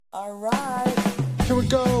All right. Here we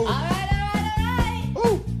go. All right.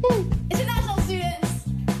 Ooh, ooh. International students.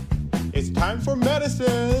 It's time for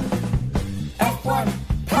medicine. F1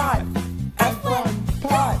 pod. F1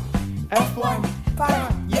 pod. F1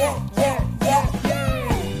 pod. Yeah, yeah, yeah,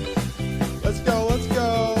 yeah. Let's go, let's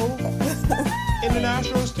go.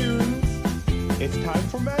 International students, it's time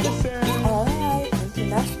for medicine. All right,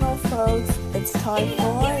 international folks, it's time for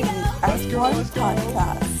the F1 let's go.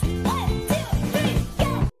 podcast. 1, 2, 3,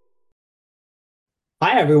 go.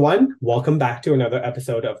 Hi, everyone. Welcome back to another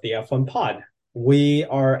episode of the F1 Pod. We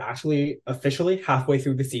are actually officially halfway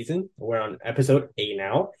through the season. We're on episode 8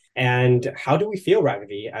 now. And how do we feel,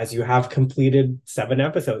 Raghavi, as you have completed 7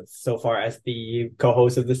 episodes so far as the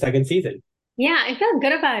co-host of the second season? Yeah, I feel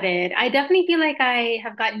good about it. I definitely feel like I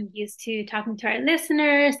have gotten used to talking to our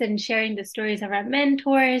listeners and sharing the stories of our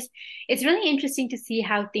mentors. It's really interesting to see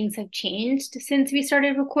how things have changed since we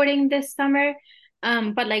started recording this summer.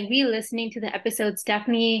 But like re-listening to the episodes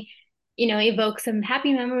definitely, evokes some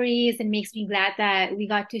happy memories and makes me glad that we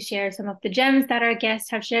got to share some of the gems that our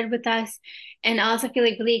guests have shared with us. And I also feel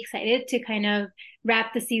like really excited to kind of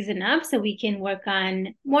wrap the season up so we can work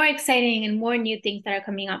on more exciting and more new things that are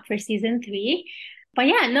coming up for season 3. But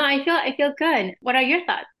yeah, no, I feel good. What are your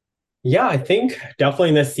thoughts? Yeah, I think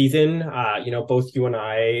definitely this season, both you and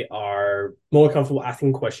I are more comfortable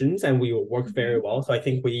asking questions and we will work very well. So I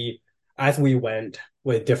think as we went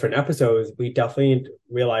with different episodes, we definitely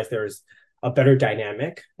realized there's a better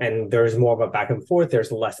dynamic and there's more of a back and forth.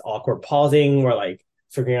 There's less awkward pausing or like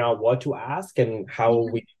figuring out what to ask and how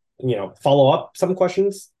we, follow up some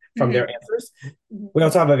questions from their answers. We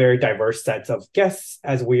also have a very diverse set of guests,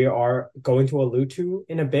 as we are going to allude to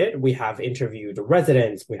in a bit. We have interviewed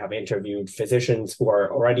residents, we have interviewed physicians who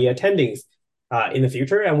are already attendings in the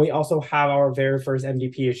future, and we also have our very first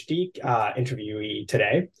MD PhD interviewee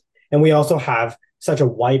today. And we also have such a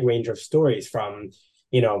wide range of stories from,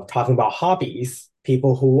 talking about hobbies,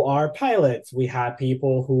 people who are pilots. We have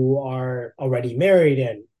people who are already married,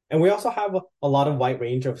 and we also have a lot of wide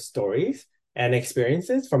range of stories and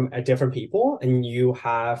experiences from different people. And we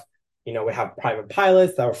have private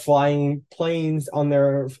pilots that are flying planes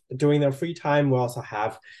during their free time. We also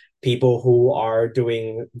have people who are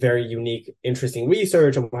doing very unique, interesting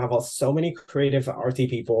research. And we have so many creative, artsy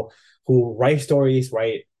people who write stories,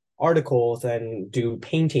 write articles, and do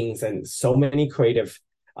paintings, and so many creative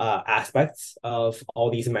aspects of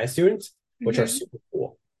all these med students, which are super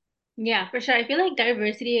cool. Yeah, for sure. I feel like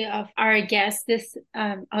diversity of our guests this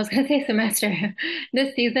I was gonna say semester,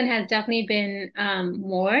 this season has definitely been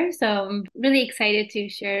more. So I'm really excited to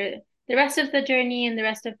share the rest of the journey and the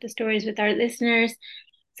rest of the stories with our listeners.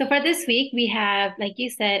 So for this week, we have, like you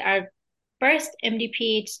said, our first MD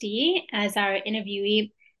PhD as our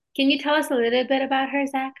interviewee. Can you tell us a little bit about her,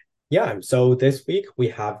 Zach? Yeah, so this week we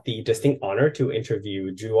have the distinct honor to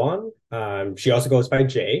interview JooEun. She also goes by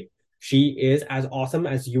Jay. She is as awesome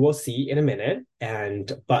as you will see in a minute.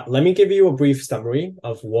 But let me give you a brief summary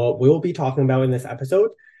of what we'll be talking about in this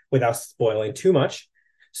episode without spoiling too much.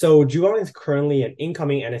 So JooEun is currently an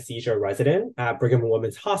incoming anesthesia resident at Brigham and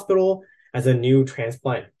Women's Hospital as a new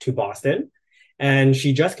transplant to Boston. And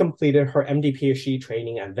she just completed her MD PhD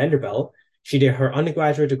training at Vanderbilt. She did her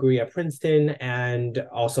undergraduate degree at Princeton and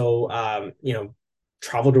also,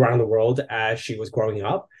 traveled around the world as she was growing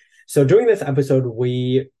up. So during this episode,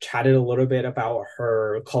 we chatted a little bit about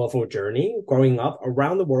her colorful journey growing up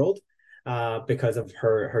around the world because of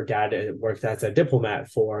her dad worked as a diplomat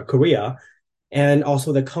for Korea, and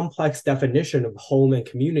also the complex definition of home and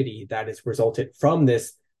community that is resulted from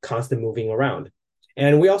this constant moving around.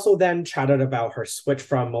 And we also then chatted about her switch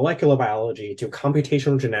from molecular biology to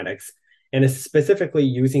computational genetics, and is specifically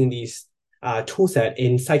using these toolset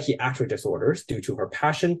in psychiatric disorders due to her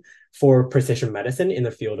passion for precision medicine in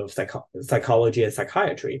the field of psychology and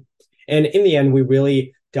psychiatry. And in the end, we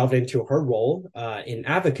really delved into her role in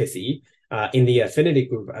advocacy in the affinity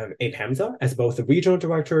group of APAMSA as both the regional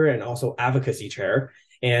director and also advocacy chair.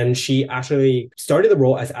 And she actually started the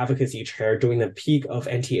role as advocacy chair during the peak of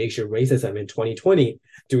anti-Asian racism in 2020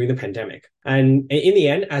 during the pandemic. And in the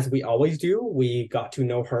end, as we always do, we got to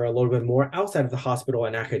know her a little bit more outside of the hospital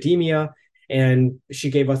and academia. And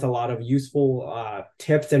she gave us a lot of useful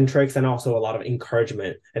tips and tricks and also a lot of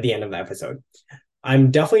encouragement at the end of the episode.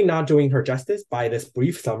 I'm definitely not doing her justice by this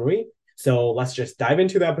brief summary. So let's just dive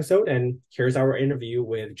into the episode. And here's our interview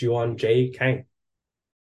with JooEun J. Kang.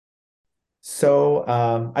 So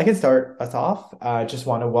I can start us off. I just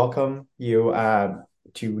want to welcome you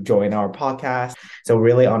to join our podcast. So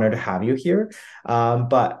really honored to have you here.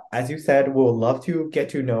 But as you said, we'll love to get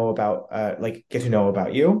to know about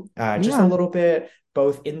you just a Yeah. little bit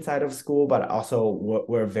both inside of school, but also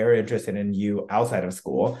we're very interested in you outside of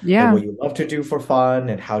school, like Yeah. what you love to do for fun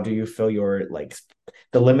and how do you fill your like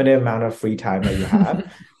the limited amount of free time that you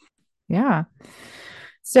have. Yeah.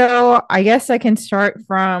 So I guess I can start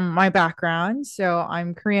from my background. So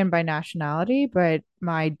I'm Korean by nationality, but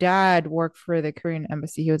my dad worked for the Korean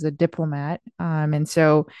embassy. He was a diplomat. And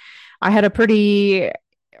so I had a pretty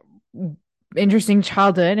interesting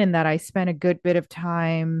childhood in that I spent a good bit of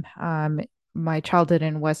time, my childhood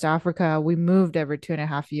in West Africa. We moved every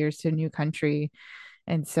 2.5 years to a new country.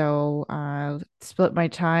 And so split my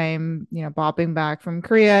time, bopping back from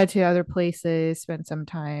Korea to other places, spent some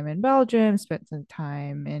time in Belgium, spent some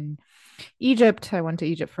time in Egypt. I went to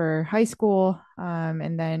Egypt for high school.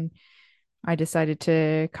 And then I decided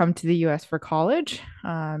to come to the US for college.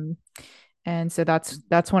 And so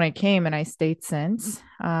that's when I came and I stayed since.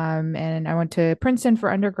 And I went to Princeton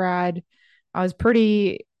for undergrad. I was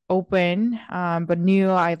pretty open, but knew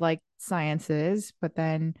I liked sciences. But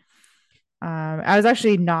then I was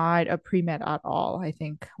actually not a pre-med at all. I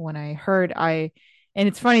think when I heard and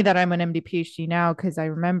it's funny that I'm an MD PhD now because I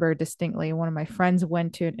remember distinctly one of my friends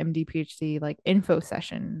went to an MD PhD like info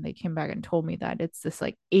session. They came back and told me that it's this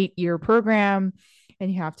like 8-year program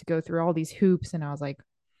and you have to go through all these hoops. And I was like,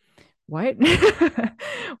 what?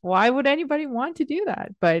 Why would anybody want to do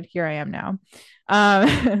that? But here I am now.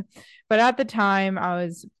 But at the time, I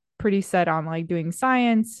was pretty set on like doing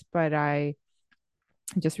science, but I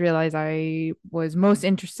just realized I was most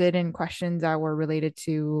interested in questions that were related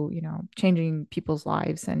to, changing people's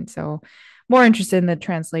lives. And so more interested in the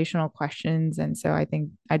translational questions. And so I think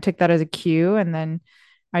I took that as a cue. And then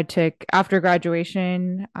after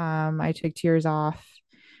graduation, I took 2 years off.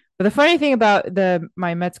 But the funny thing about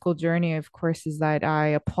my med school journey, of course, is that I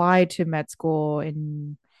applied to med school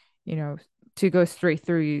you know, to go straight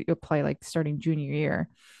through, you apply like starting junior year.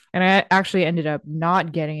 And I actually ended up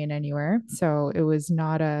not getting in anywhere. So it was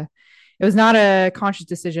not a conscious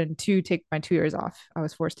decision to take my 2 years off. I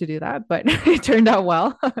was forced to do that, but it turned out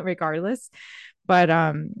well regardless. But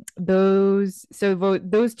those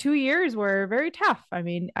 2 years were very tough. I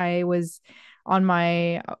mean, I was on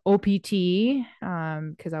my OPT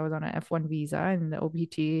because I was on an F1 visa, and the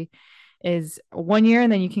OPT is 1 year,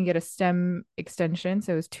 and then you can get a STEM extension.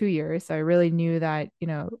 So it was 2 years. So I really knew that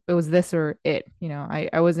it was this or it.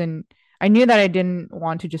 I knew that I didn't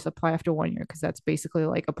want to just apply after 1 year because that's basically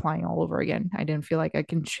like applying all over again. I didn't feel like I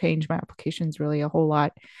can change my applications really a whole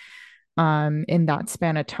lot in that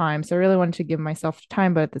span of time. So I really wanted to give myself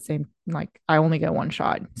time, but at the same, like I only get one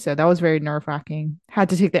shot. So that was very nerve-wracking. Had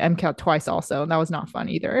to take the MCAT twice also. And that was not fun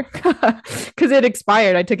either because it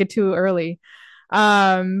expired. I took it too early.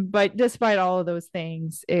 But despite all of those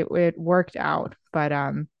things, it worked out. But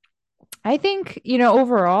I think,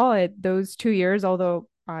 overall those 2 years, although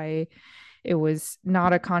it was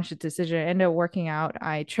not a conscious decision, it ended up working out.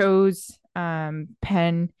 I chose Penn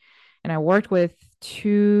and I worked with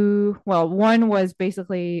one was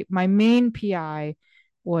basically my main PI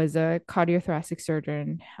was a cardiothoracic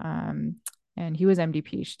surgeon, and he was MD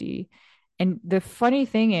PhD. And the funny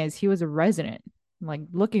thing is, he was a resident. Like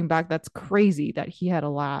looking back, that's crazy that he had a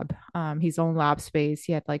lab, his own lab space.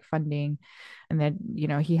 He had like funding, and then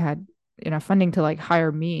he had enough funding to like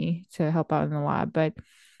hire me to help out in the lab. But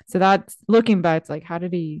so that's looking back, it's like, how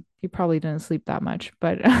did he probably didn't sleep that much,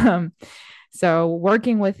 but so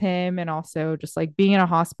working with him and also just like being in a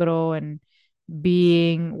hospital and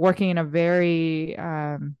working in a very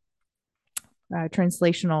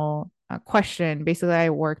translational question. Basically, I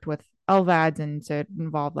worked with LVADs, and so it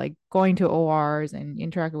involved like going to ORs and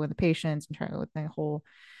interacting with the patients, interacting with the whole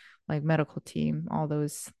like medical team. All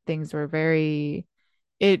those things were very.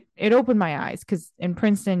 It opened my eyes because in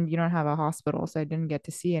Princeton you don't have a hospital, so I didn't get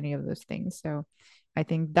to see any of those things. So I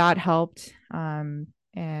think that helped, and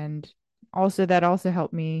that also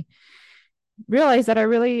helped me realize that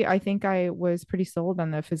I think I was pretty sold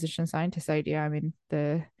on the physician scientist idea. I mean,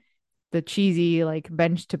 the cheesy like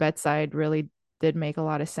bench to bedside really did make a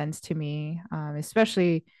lot of sense to me,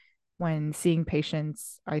 especially when seeing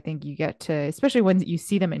patients. I think you get to, especially when you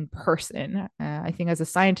see them in person. I think as a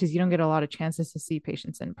scientist, you don't get a lot of chances to see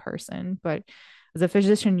patients in person, but as a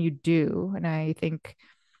physician, you do. And I think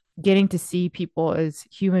getting to see people as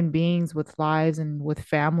human beings with lives and with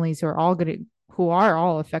families who are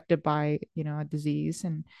all affected by a disease,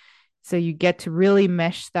 and so you get to really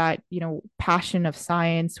mesh that passion of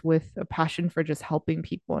science with a passion for just helping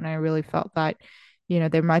people. And I really felt that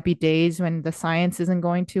there might be days when the science isn't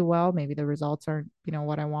going too well, maybe the results aren't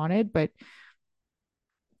what I wanted, but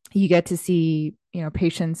you get to see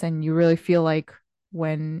patients, and you really feel like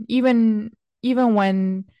when even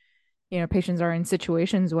when patients are in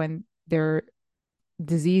situations when they're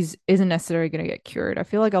disease isn't necessarily going to get cured. I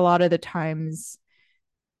feel like a lot of the times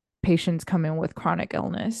patients come in with chronic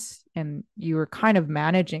illness and you're kind of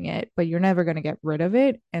managing it, but you're never going to get rid of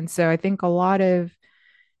it. And so I think a lot of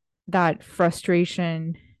that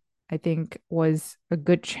frustration, I think, was a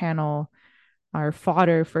good channel or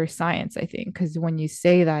fodder for science, I think, because when you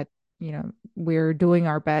say that, we're doing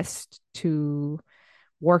our best to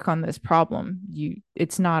work on this problem,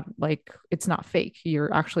 it's not like it's not fake.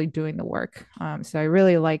 You're actually doing the work. So I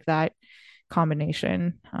really like that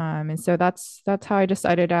combination. And so that's how I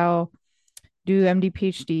decided I'll do MD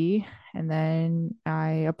PhD. And then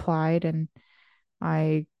I applied and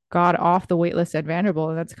I got off the waitlist at Vanderbilt.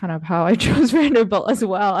 And that's kind of how I chose Vanderbilt as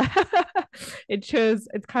well.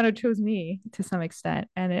 It kind of chose me to some extent.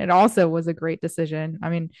 And it also was a great decision. I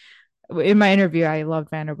mean, in my interview, I loved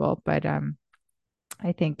Vanderbilt, but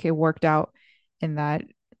I think it worked out in that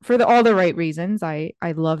for all the right reasons. I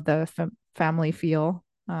love the family feel.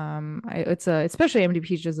 It's especially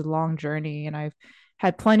MDPH is a long journey, and I've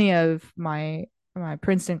had plenty of my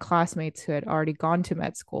Princeton classmates who had already gone to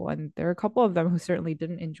med school, and there are a couple of them who certainly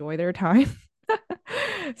didn't enjoy their time.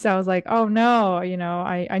 So I was like, oh no,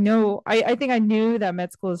 I know I think I knew that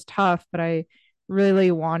med school is tough, but I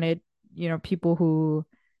really wanted, people who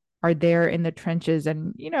are there in the trenches.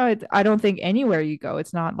 And I don't think anywhere you go,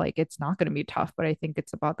 it's not like it's not going to be tough, but I think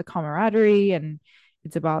it's about the camaraderie, and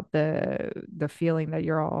it's about the feeling that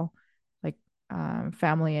you're all like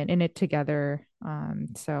family and in it together.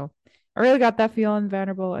 So I really got that feel in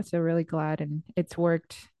Vanderbilt. I'm so really glad, and it's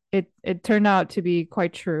worked. It turned out to be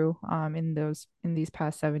quite true in these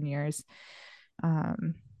past 7 years.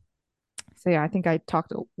 um so yeah, I think I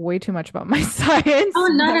talked way too much about my Oh, science,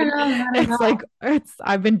 not but at all, not at it's like all.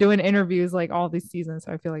 I've been doing interviews like all these seasons,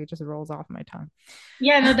 so I feel like it just rolls off my tongue.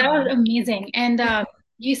 Yeah, no, that was amazing. And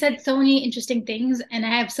you said so many interesting things, and I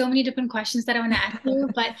have so many different questions that I want to ask you.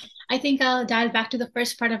 But I think I'll dial back to the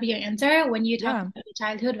first part of your answer when you talked Yeah. about your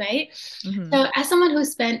childhood, right? Hmm. So, as someone who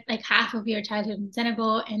spent like half of your childhood in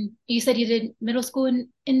Senegal, and you said you did middle school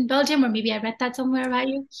in Belgium, or maybe I read that somewhere about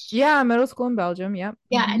you. Yeah, middle school in Belgium. Yep.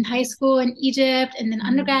 Yeah, Hmm. and high school in Egypt, and then Hmm.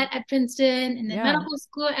 undergrad at Princeton, and then Yeah. medical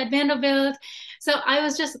school at Vanderbilt. So I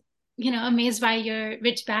was just, amazed by your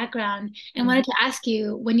rich background and Hmm. wanted to ask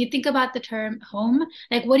you, when you think about the term home,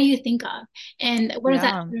 like what do you think of? And what does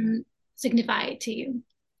that Yeah. term signify to you?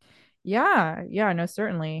 Yeah, yeah, no,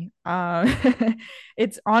 certainly.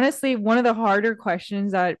 It's honestly one of the harder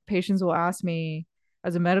questions that patients will ask me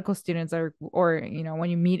as a medical student, or when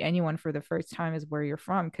you meet anyone for the first time, is where you're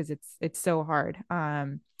from, because it's so hard.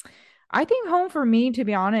 I think home for me, to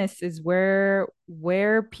be honest, is where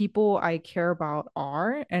people I care about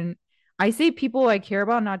are. And I say people I care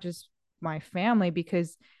about, not just my family,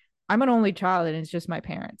 because I'm an only child and it's just my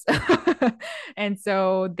parents. And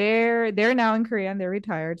so they're now in Korea and they're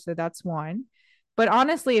retired. So that's one. But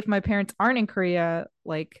honestly, if my parents aren't in Korea,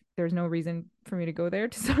 like there's no reason for me to go there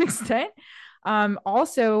to some extent.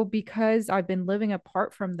 Also because I've been living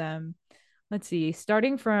apart from them, let's see,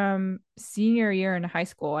 starting from senior year in high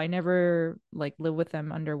school, I never like lived with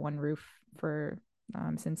them under one roof for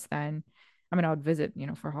since then. I mean, I would visit,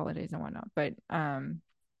 for holidays and whatnot, but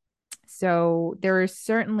so there is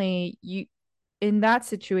certainly you in that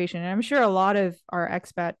situation, and I'm sure a lot of our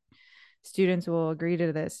expat students will agree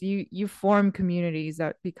to this. You form communities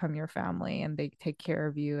that become your family, and they take care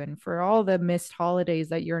of you. And for all the missed holidays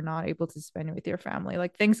that you're not able to spend with your family,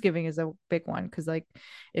 like Thanksgiving is a big one because like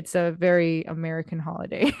it's a very American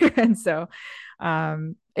holiday. And so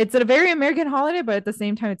it's a very American holiday, but at the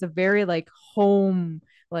same time it's a very like home,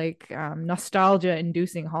 like nostalgia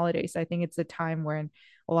inducing holiday. So I think it's a time when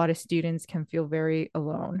a lot of students can feel very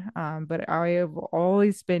alone. But I have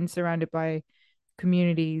always been surrounded by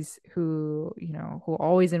communities who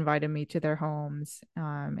always invited me to their homes,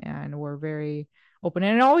 and were very open.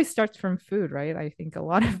 And it always starts from food, right? I think a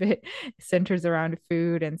lot of it centers around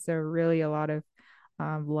food, and so really a lot of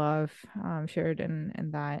love shared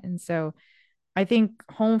in that. And so I think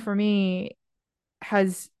home for me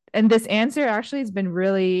has, and this answer actually has been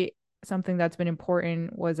really something that's been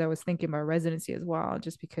important, was I was thinking about residency as well,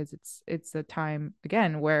 just because it's a time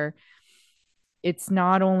again where it's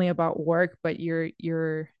not only about work, but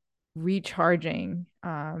you're recharging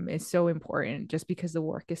is so important, just because the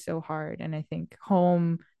work is so hard. And I think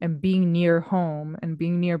home and being near home and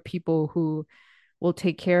being near people who will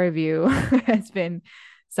take care of you has been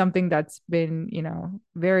something that's been,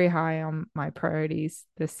 very high on my priorities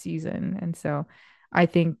this season. And so I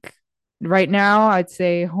think right now I'd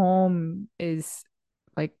say home is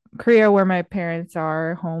like Korea, where my parents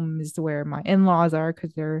are. Home is where my in-laws are,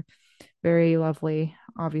 because they're very lovely.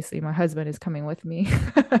 obviously my husband is coming with me,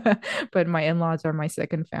 but my in-laws are my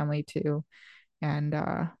second family too. And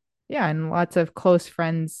yeah, and lots of close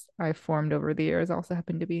friends I've formed over the years also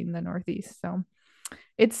happen to be in the Northeast. So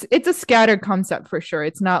it's a scattered concept for sure.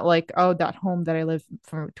 It's not like, oh, that home that I lived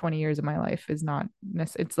for 20 years of my life is not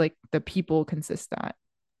it's like the people consist that.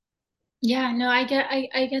 Yeah, no, I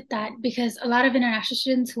get that because a lot of international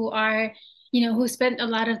students who are, who spent a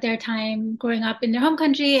lot of their time growing up in their home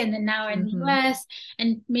country and then now are in the Mm-hmm. US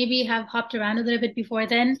and maybe have hopped around a little bit before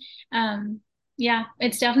then. Um, yeah,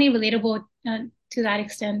 it's definitely relatable to that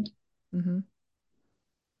extent. Mm-hmm.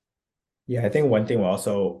 Yeah, I think one thing we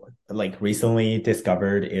also like recently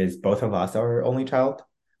discovered is both of us are only child.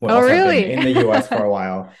 We Oh, also have been really? in the US for a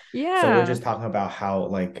while. So we're Yeah. just talking about how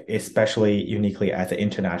like especially uniquely as an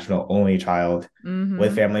international only child with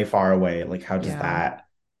Mm-hmm. family far away, like how does Yeah. that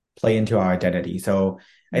play into our identity? So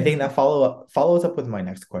I think Mm-hmm. that follows up with my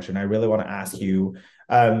next question. I really want to ask you,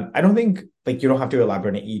 I don't think like you don't have to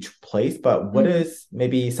elaborate on each place, but what Mm-hmm. is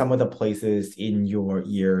maybe some of the places in your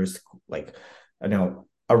years, like I know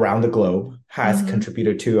around the globe has Mm-hmm.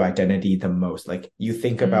 contributed to identity the most? Like you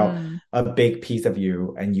think about Mm. a big piece of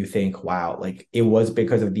you and you think, wow, like it was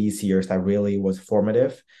because of these years that really was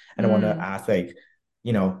formative. And I want to Mm. ask like,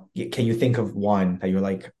 can you think of one that you're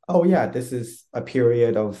like, oh yeah, this is a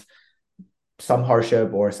period of some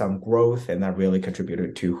hardship or some growth and that really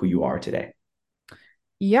contributed to who you are today?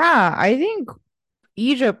 Yeah, I think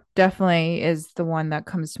Egypt definitely is the one that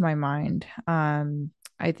comes to my mind.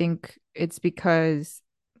 I think it's because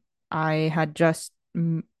I had just,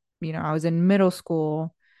 I was in middle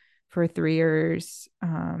school for 3 years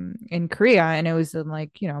in Korea, and it was in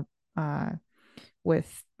like,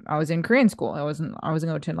 with I was in Korean school. I wasn't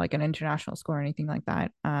going to like an international school or anything like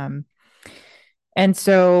that. And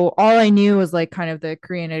so all I knew was like kind of the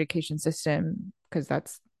Korean education system because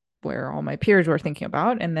that's where all my peers were thinking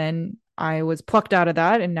about. And then I was plucked out of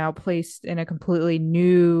that and now placed in a completely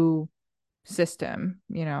new system.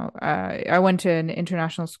 I went to an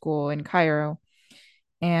international school in Cairo,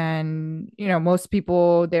 and most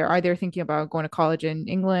people they're either thinking about going to college in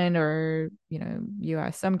England or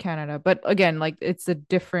US, some Canada, but again, like it's a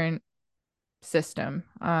different system.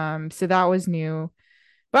 So that was new,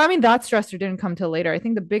 but I mean that stressor didn't come till later. I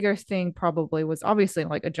think the biggest thing probably was obviously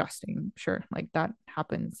like adjusting. Sure, like that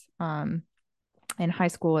happens in high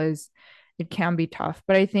school, is it can be tough,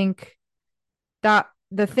 but I think that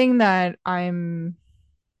the thing that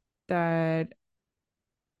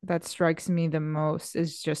that strikes me the most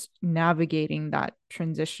is just navigating that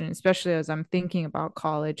transition, especially as I'm thinking about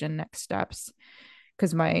college and next steps.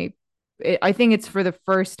 Because I think it's for the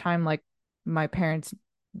first time, like my parents'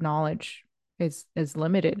 knowledge is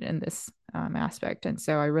limited in this aspect, and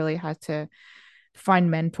so I really had to find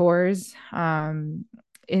mentors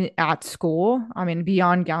at school. I mean,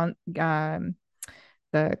 beyond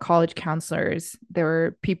the college counselors, there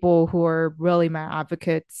were people who were really my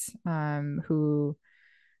advocates, who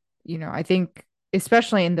I think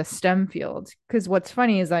especially in the STEM field, because what's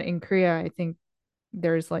funny is that in Korea, I think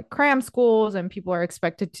there's like cram schools and people are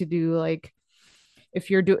expected to do like if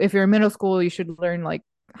you're in middle school, you should learn like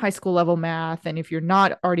high school level math, and if you're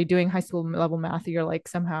not already doing high school level math, you're like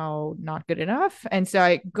somehow not good enough. And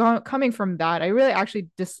so coming from that, I really actually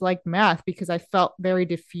disliked math because I felt very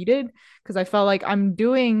defeated because I felt like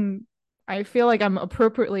I feel like I'm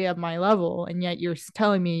appropriately at my level, and yet you're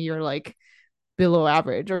telling me you're like below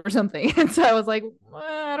average or something. And so I was like,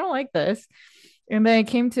 I don't like this. And then I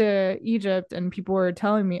came to Egypt and people were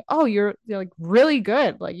telling me, oh, you're like really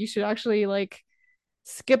good. Like you should actually like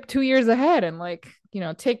skip 2 years ahead and like,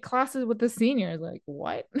 take classes with the seniors. Like,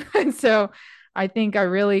 what? And so I think I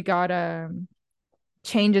really got a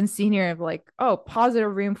change in senior of like, oh,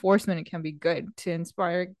 positive reinforcement, it can be good to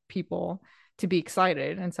inspire people to be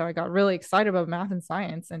excited. And so I got really excited about math and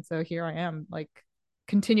science. And so here I am, like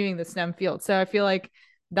continuing the STEM field. So I feel like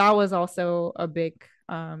that was also a big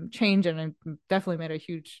change, and it definitely made a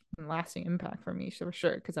huge and lasting impact for me for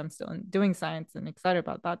sure, because I'm still doing science and excited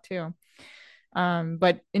about that too.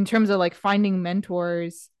 But in terms of like finding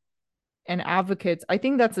mentors and advocates, I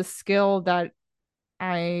think that's a skill that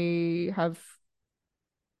I have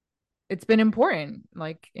it's been important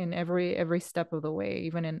like in every step of the way,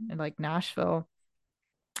 even in like Nashville,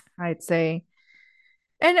 I'd say.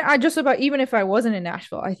 And I just about even if I wasn't in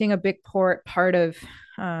Nashville, I think a big part of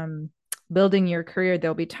um building your career,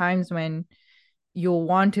 there'll be times when you'll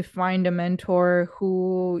want to find a mentor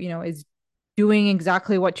who is doing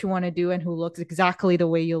exactly what you want to do and who looks exactly the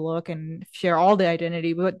way you look and share all the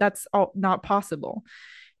identity, but that's all not possible.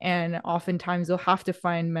 And oftentimes you'll have to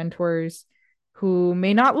find mentors who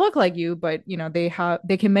may not look like you, but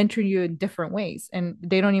they can mentor you in different ways, and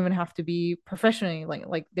they don't even have to be professionally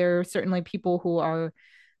like there are certainly people who are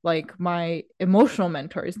like my emotional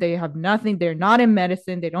mentors. They have nothing, they're not in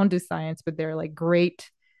medicine, they don't do science, but they're like great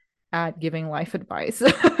at giving life advice,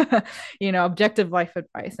 objective life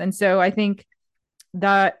advice. And so I think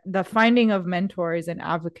that the finding of mentors and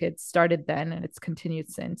advocates started then, and it's continued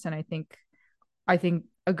since. And I think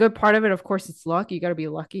a good part of it, of course, it's luck. You got to be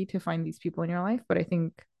lucky to find these people in your life. But I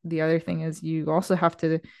think the other thing is you also have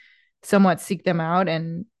to somewhat seek them out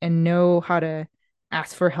and know how to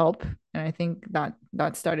ask for help. And I think that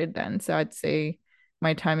started then. So I'd say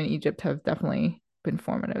my time in Egypt have definitely been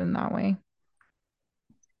formative in that way.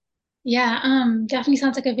 Yeah, definitely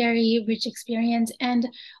sounds like a very rich experience. And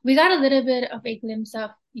we got a little bit of a glimpse of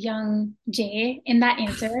young Jay in that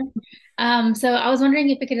answer. So I was wondering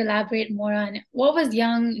if we could elaborate more on what was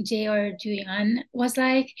young Jay or JooEun was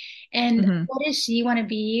like, and Mhm. what does she want to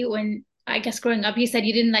be when, I guess, growing up? You said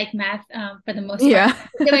you didn't like math, for the most part. Yeah.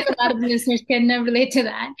 I feel like a lot of listeners can relate to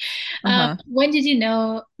that. Uh-huh. When did you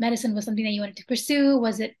know medicine was something that you wanted to pursue?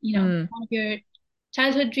 Was it, Mm. one of your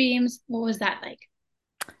childhood dreams? What was that like?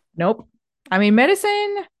 Nope. I mean,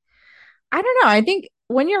 medicine, I don't know. I think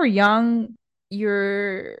when you're young,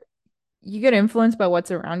 you get influenced by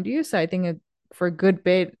what's around you. So I think for a good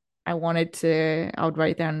bit, I would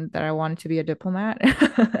write down that I wanted to be a diplomat.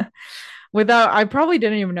 I probably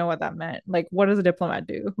didn't even know what that meant. Like, what does a diplomat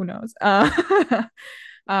do? Who knows? The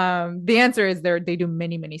answer is they do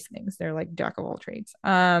many, many things. They're like jack of all trades.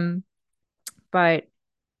 But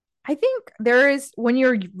I think there is when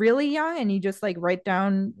you're really young and you just like write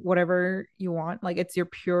down whatever you want, like it's your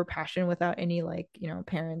pure passion without any like,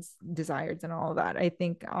 parents' desires and all of that. I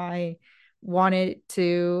think I wanted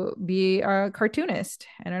to be a cartoonist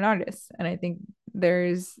and an artist. And I think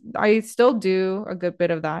I still do a good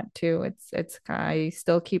bit of that too. I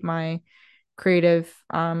still keep my creative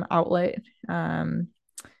outlet.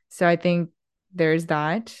 So I think there's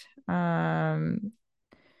that. I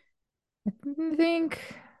think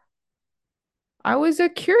I was a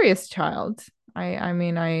curious child. I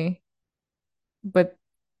mean but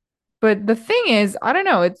the thing is, I don't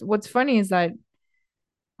know, it's what's funny is that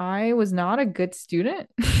I was not a good student.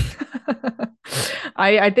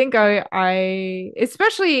 I think I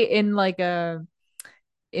especially in like in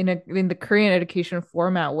the Korean education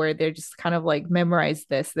format where they're just kind of like memorize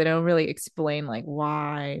this. They don't really explain like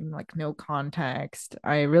why, like no context.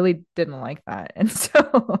 I really didn't like that. And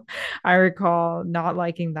so I recall not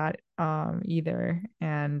liking that either.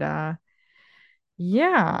 And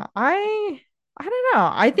yeah, I don't know.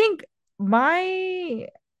 I think my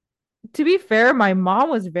to be fair, my mom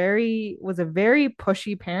was a very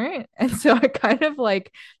pushy parent, and so I kind of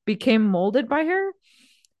like became molded by her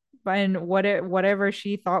and whatever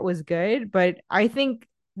she thought was good. But I think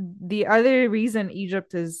the other reason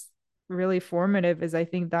Egypt is really formative is I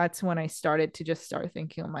think that's when I started to just start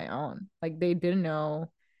thinking on my own. Like they didn't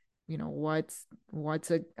know, what's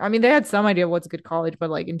a I mean, they had some idea of what's a good college, but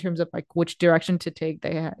like in terms of like which direction to take,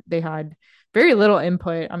 they had very little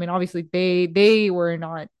input. I mean, obviously they were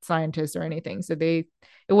not scientists or anything, so it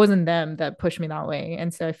wasn't them that pushed me that way.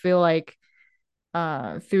 And so I feel like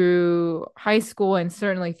through high school and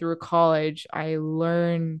certainly through college, I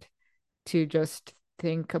learned to just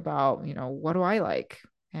think about, what do I like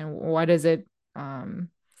and why do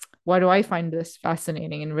I find this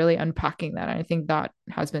fascinating, and really unpacking that. And I think that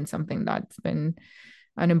has been something that's been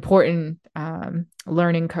an important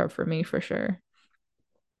learning curve for me for sure.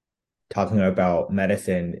 Talking about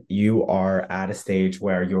medicine, you are at a stage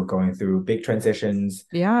where you're going through big transitions,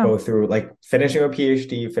 Yeah. go through like finishing a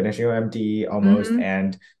PhD, finishing your MD almost, Hmm.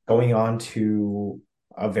 and going on to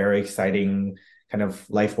a very exciting kind of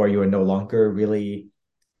life where you are no longer really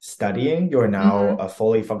studying. You're now Hmm. a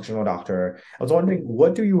fully functional doctor. I was wondering,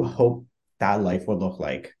 what do you hope that life will look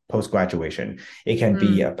like post graduation? It can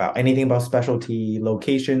be Mm. about anything about specialty,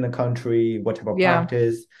 location in the country, what type of Yeah.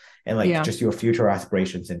 practice, and like Yeah. just your future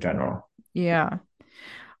aspirations in general. Yeah.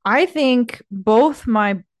 I think both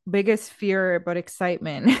my biggest fear but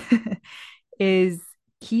excitement is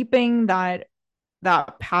keeping that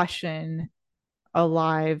passion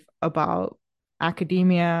alive about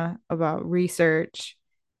academia, about research,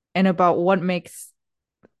 and about what makes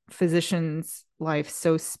physicians' life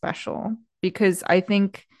so special. Because I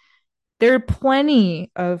think there are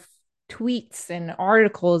plenty of tweets and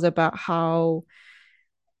articles about how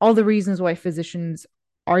all the reasons why physicians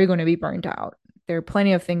are going to be burnt out. There are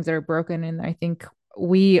plenty of things that are broken, and I think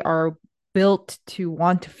we are built to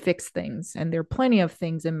want to fix things. And there are plenty of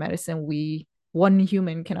things in medicine one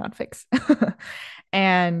human cannot fix.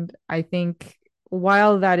 And I think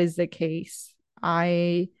while that is the case,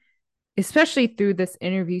 I, especially through this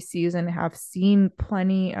interview season, have seen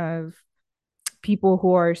plenty of people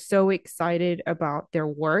who are so excited about their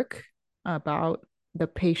work, about the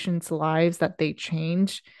patients' lives that they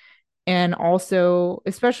change, and also,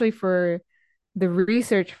 especially for the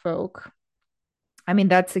research folk, I mean,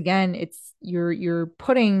 that's again, it's you're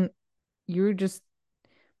just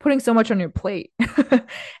putting so much on your plate.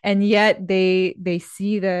 And yet they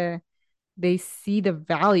see the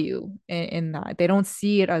value in that. They don't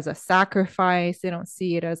see it as a sacrifice. They don't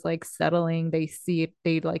see it as like settling. They see it,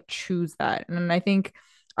 they like choose that. And I think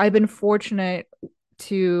I've been fortunate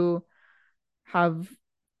to have,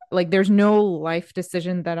 like, there's no life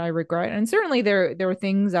decision that I regret. And certainly there were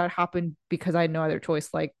things that happened because I had no other choice,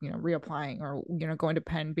 like, reapplying or, going to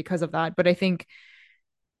Penn because of that. But I think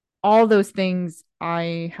all those things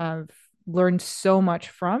I have learned so much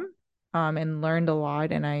from, and learned a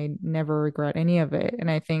lot, and I never regret any of it.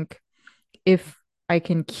 And I think if I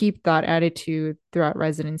can keep that attitude throughout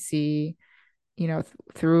residency,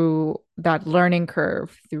 through that learning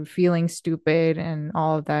curve, through feeling stupid and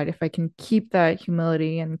all of that, if I can keep that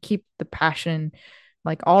humility and keep the passion,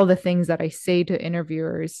 like all the things that I say to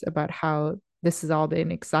interviewers about how this has all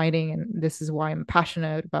been exciting and this is why I'm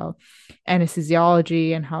passionate about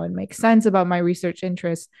anesthesiology and how it makes sense about my research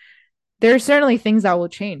interests, there are certainly things that will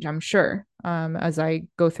change, I'm sure, as I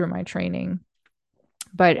go through my training.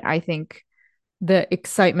 But I think the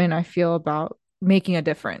excitement I feel about making a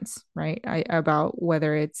difference, right? About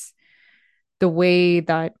whether it's the way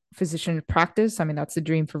that physicians practice. I mean, that's the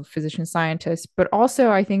dream for physician scientists. But also,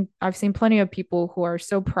 I think I've seen plenty of people who are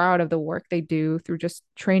so proud of the work they do through just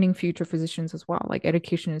training future physicians as well. Like,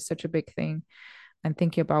 education is such a big thing, and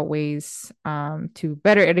thinking about ways to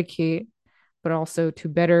better educate, but also to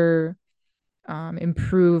better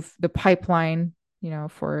improve the pipeline,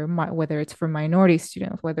 for whether it's for minority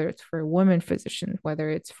students, whether it's for women physicians, whether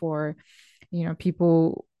it's for,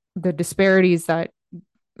 people, the disparities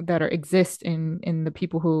exist in the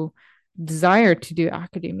people who desire to do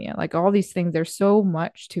academia. Like, all these things, there's so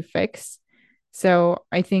much to fix. So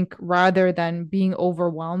I think rather than being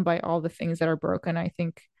overwhelmed by all the things that are broken, I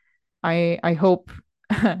think I hope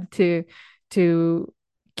to to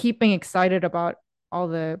keep being excited about all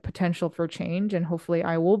the potential for change, and hopefully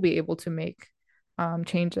I will be able to make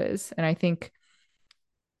changes. And I think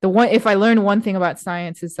the one if I learn one thing about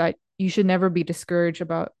science is that you should never be discouraged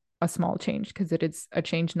about a small change, because it is a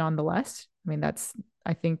change nonetheless. I mean, that's,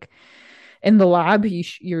 I think, in the lab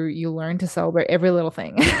you learn to celebrate every little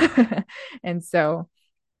thing. And so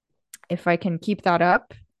if I can keep that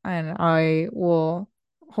up, and I will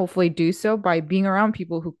hopefully do so by being around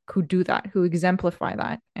people who do that, who exemplify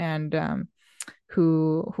that, and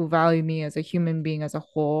who value me as a human being as a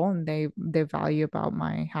whole, and they value about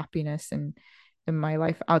my happiness and in my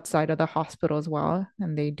life outside of the hospital as well,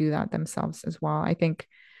 and they do that themselves as well. I think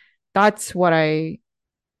that's what I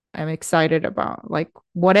am excited about. Like,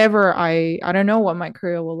 whatever, I don't know what my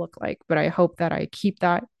career will look like, but I hope that I keep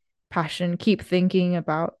that passion, keep thinking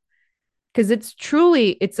about, because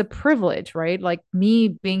it's a privilege, right? Like, me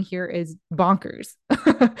being here is bonkers.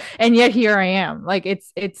 And yet here I am. Like,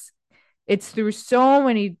 it's through so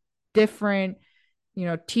many different,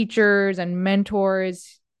 teachers and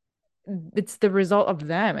mentors. It's the result of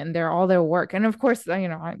them and all their work. And of course,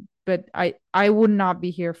 I would not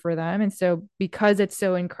be here for them. And so, because it's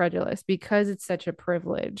so incredulous, because it's such a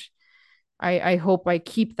privilege, I hope I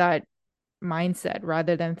keep that mindset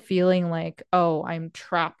rather than feeling like, oh, I'm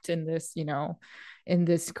trapped in this, in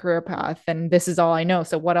this career path, and this is all I know.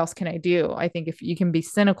 So what else can I do? I think if you can be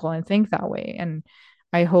cynical and think that way, and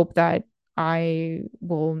I hope that I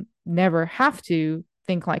will never have to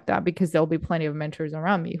think like that, because there'll be plenty of mentors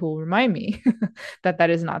around me who will remind me that that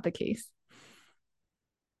is not the case.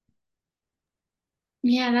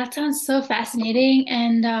 Yeah, that sounds so fascinating.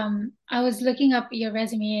 And I was looking up your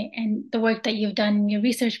resume and the work that you've done, your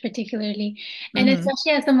research particularly, and Mm-hmm.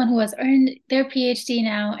 especially as someone who has earned their PhD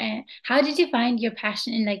now. And how did you find your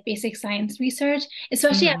passion in like basic science research,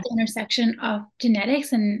 especially at Mm-hmm. the intersection of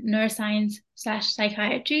genetics and neuroscience slash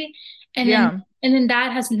psychiatry? And then Yeah. and then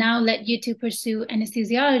that has now led you to pursue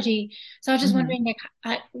anesthesiology. So I was just Mm-hmm. wondering,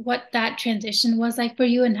 like, what that transition was like for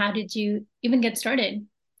you, and how did you even get started?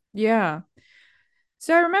 Yeah.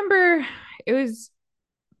 So I remember it was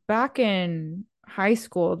back in high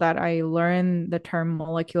school that I learned the term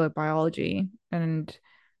molecular biology. And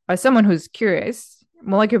as someone who's curious,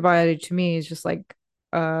 molecular biology to me is just like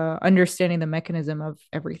understanding the mechanism of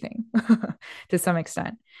everything to some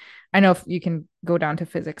extent. I know if you can go down to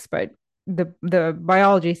physics, but the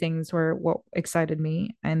biology things were what excited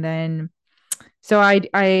me. And then so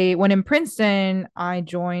I when in Princeton, I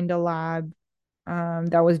joined a lab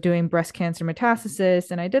that was doing breast cancer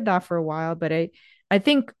metastasis, and I did that for a while. But I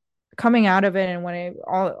think coming out of it, and when I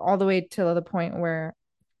all the way to the point where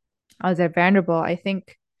I was at Vanderbilt, I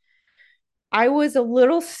think I was a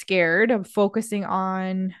little scared of focusing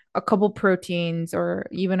on a couple proteins or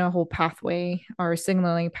even a whole pathway or a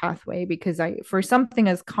signaling pathway because for something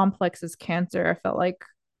as complex as cancer, I felt like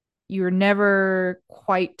you're never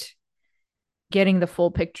quite getting the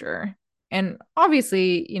full picture. And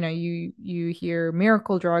obviously, you hear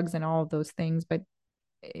miracle drugs and all of those things, but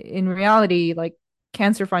in reality, like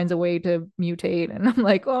cancer finds a way to mutate, and I'm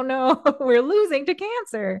like, oh no, we're losing to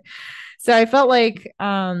cancer. So I felt like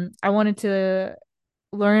I wanted to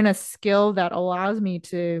learn a skill that allows me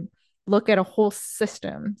to look at a whole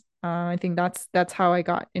system. I think that's how I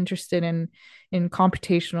got interested in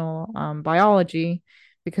computational biology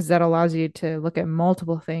because that allows you to look at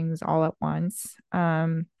multiple things all at once.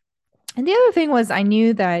 And the other thing was I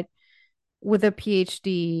knew that with a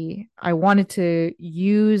PhD, I wanted to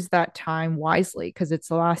use that time wisely because it's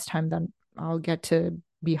the last time that I'll get to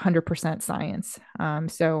be 100% science.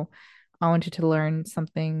 So I wanted to learn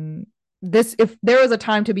something. This, if there was a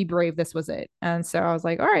time to be brave, this was it. And so I was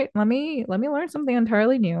like, all right, let me learn something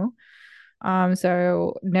entirely new.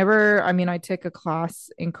 So never, I mean, I took a class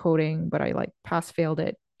in coding, but I like pass failed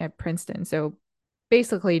it at Princeton. So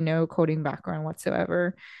basically no coding background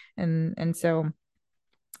whatsoever. And so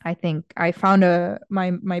I think I found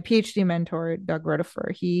my PhD mentor, Doug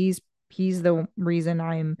Rutherford. He's the reason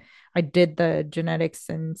I did the genetics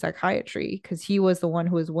and psychiatry because he was the one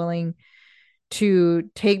who was willing to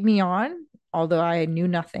take me on, although I knew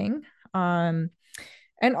nothing. And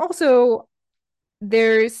also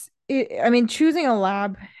I mean, choosing a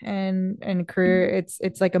lab and career,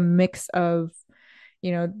 it's like a mix of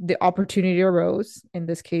the opportunity arose in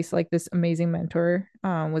this case, like this amazing mentor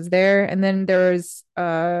was there, and then there's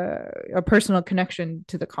a personal connection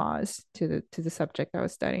to the cause, to the subject I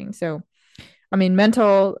was studying. So I mean,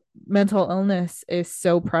 mental illness is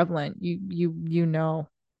so prevalent.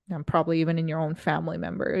 Probably even in your own family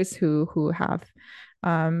members who have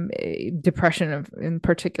depression in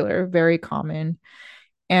particular, very common.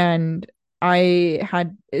 And I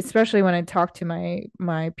had, especially when I talked to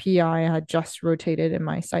my PI, I had just rotated in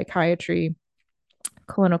my psychiatry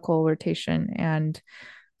clinical rotation, and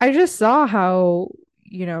I just saw how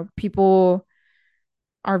people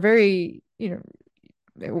are very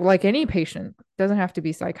like any patient, doesn't have to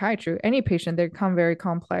be psychiatry, any patient, they become very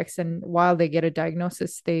complex, and while they get a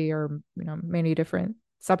diagnosis, they are many different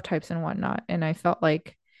subtypes and whatnot. And I felt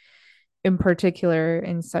like in particular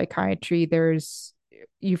in psychiatry,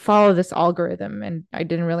 you follow this algorithm, and I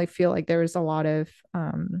didn't really feel like there was a lot of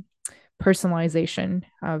personalization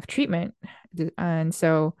of treatment. And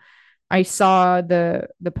so I saw the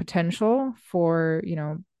potential for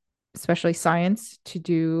especially science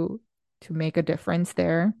to make a difference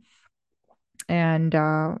there. And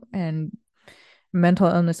mental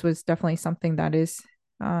illness was definitely something that is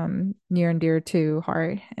near and dear to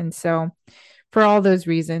heart. And so for all those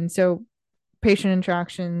reasons, so patient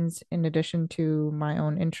interactions in addition to my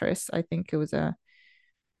own interests, I think it was a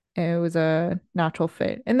natural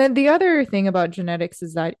fit. And then the other thing about genetics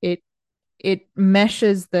is that it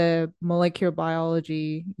meshes the molecular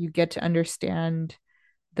biology. You get to understand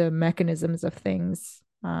the mechanisms of things,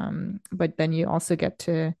 but then you also get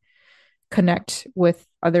to connect with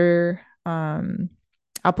other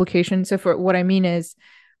applications. So for what I mean is,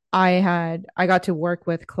 I got to work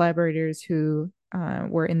with collaborators who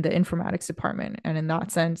were in the informatics department, and in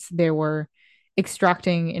that sense, they were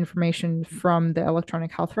extracting information from the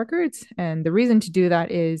electronic health records. And the reason to do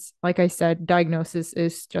that is, like I said, diagnosis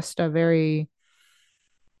is just a very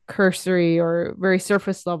cursory or very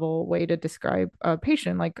surface level way to describe a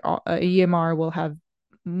patient. Like a EMR will have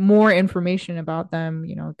more information about them.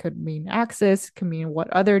 It could mean access, could mean what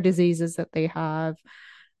other diseases that they have.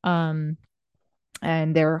 And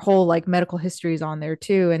their whole like medical history is on there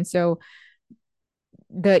too. And so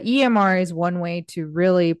the EMR is one way to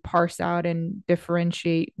really parse out and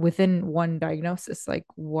differentiate within one diagnosis, like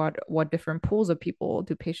what different pools of people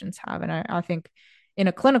do patients have. And I think in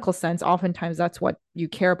a clinical sense, oftentimes that's what you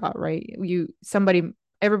care about, right?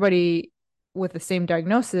 Everybody with the same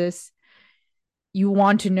diagnosis, you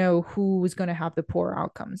want to know who's going to have the poor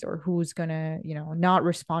outcomes or who's going to not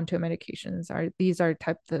respond to medications. These are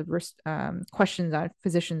type of questions that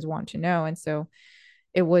physicians want to know. And so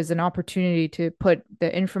it was an opportunity to put the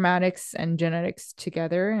informatics and genetics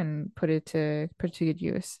together and put it to good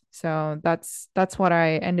use. So that's what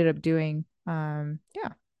I ended up doing. Yeah.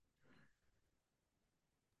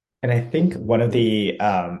 And I think one of the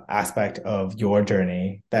aspect of your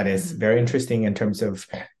journey that is very interesting in terms of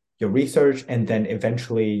your research, and then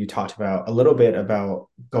eventually you talked about a little bit about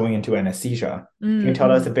going into anesthesia. Can you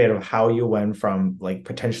tell us a bit of how you went from like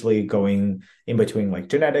potentially going in between like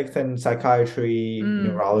genetics and psychiatry,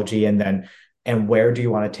 neurology, and where do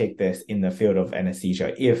you want to take this in the field of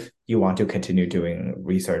anesthesia if you want to continue doing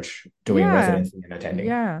research, doing Yeah. residency and attending?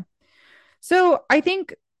 Yeah. So I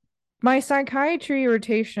think my psychiatry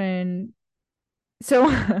rotation,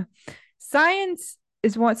 so science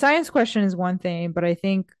question is one thing, but I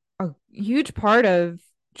think a huge part of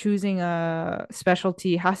choosing a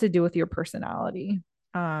specialty has to do with your personality,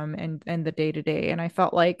 and the day to day. And I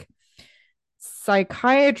felt like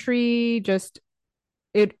psychiatry just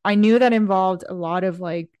it I knew that involved a lot of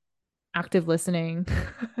like active listening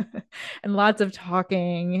and lots of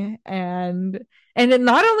talking, and it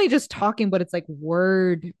not only just talking, but it's like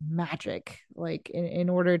word magic, like in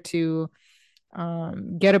order to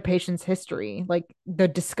get a patient's history. Like the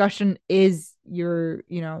discussion is you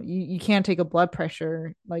can't take a blood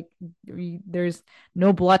pressure, like there's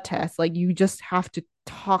no blood test, like you just have to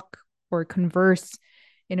talk or converse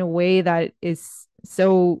in a way that is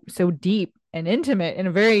so deep and intimate in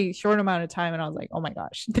a very short amount of time. And I was like, oh my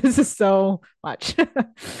gosh, this is so much.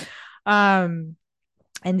 um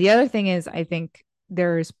and the other thing is, I think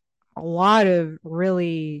there's a lot of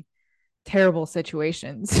really terrible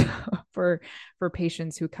situations for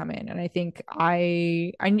patients who come in, and I think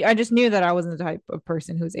I just knew that I wasn't the type of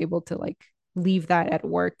person who's able to like leave that at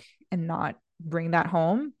work and not bring that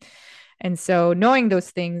home. And so knowing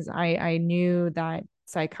those things, I knew that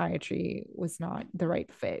psychiatry was not the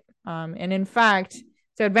right fit. And in fact,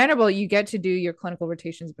 so at Vanderbilt you get to do your clinical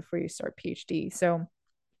rotations before you start PhD. So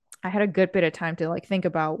I had a good bit of time to like think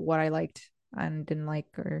about what I liked and didn't like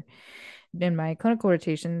or in my clinical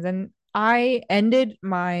rotations. And I ended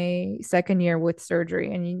my second year with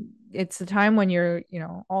surgery, and it's the time when you're,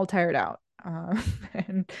 all tired out.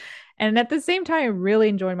 And at the same time, I really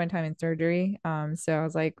enjoyed my time in surgery. So I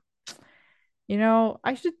was like,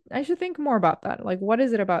 I should think more about that. Like, what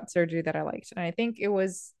is it about surgery that I liked? And I think it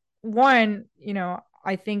was one,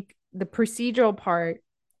 I think the procedural part,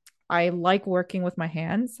 I like working with my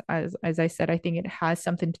hands. As I said, I think it has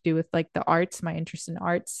something to do with like the arts, my interest in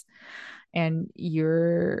arts. And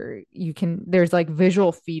there's like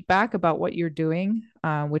visual feedback about what you're doing,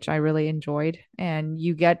 which I really enjoyed. And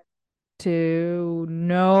you get to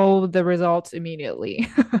know the results immediately.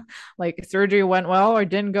 Like surgery went well or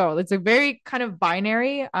didn't go. It's a very kind of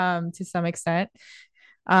binary, to some extent.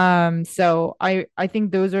 So I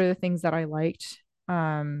think those are the things that I liked.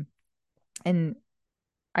 And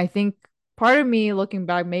I think part of me looking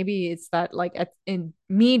back, maybe it's that like in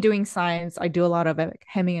me doing science, I do a lot of like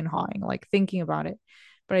hemming and hawing, like thinking about it.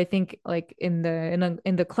 But I think like in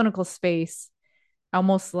the clinical space, I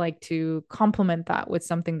almost like to complement that with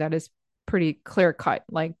something that is pretty clear cut.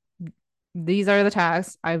 Like these are the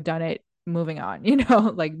tasks, I've done it, moving on,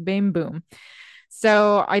 like bam boom.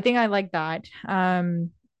 So I think I like that.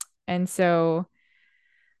 And so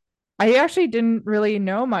I actually didn't really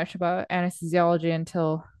know much about anesthesiology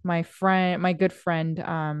until my good friend,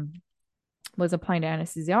 was applying to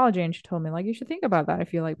anesthesiology, and she told me like you should think about that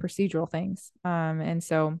if you like procedural things. And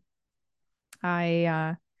so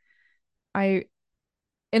I I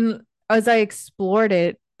and as I explored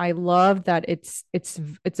it, I love that it's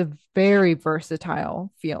a very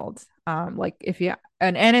versatile field. Like if you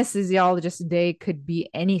an anesthesiologist day could be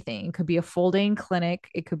anything. It could be a full day in clinic,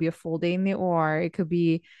 it could be a full day in the OR, it could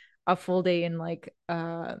be a full day in like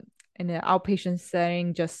in an outpatient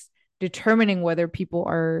setting, just determining whether people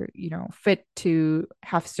are, fit to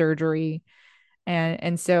have surgery.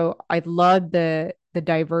 And so I love the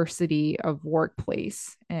diversity of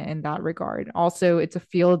workplace in that regard. Also, it's a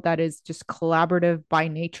field that is just collaborative by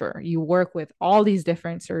nature. You work with all these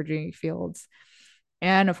different surgery fields,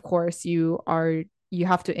 and of course you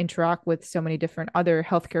have to interact with so many different other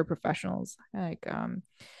healthcare professionals, like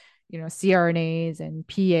CRNAs and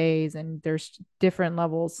PAs, and there's different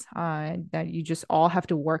levels that you just all have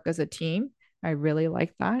to work as a team. I really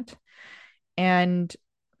like that. And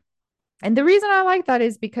the reason I like that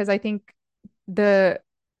is because I think the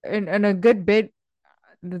and a good bit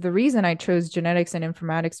the reason I chose genetics and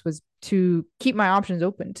informatics was to keep my options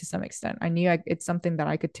open to some extent. I knew it's something that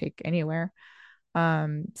I could take anywhere.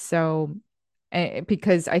 So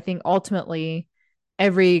because I think ultimately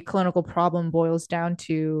every clinical problem boils down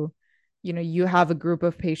to, you have a group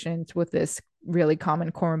of patients with this really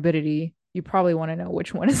common comorbidity. You probably want to know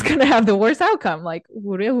which one is going to have the worst outcome. Like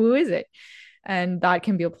who is it? And that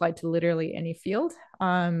can be applied to literally any field.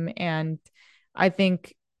 And I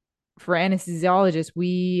think for anesthesiologists,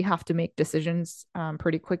 we have to make decisions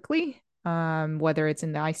pretty quickly. whether it's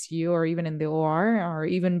in the ICU or even in the OR, or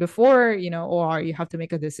even before, OR, you have to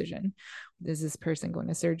make a decision. Is this person going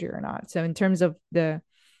to surgery or not? So in terms of the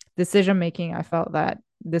decision making, I felt that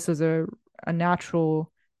this was a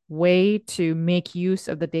natural way to make use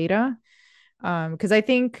of the data. Because I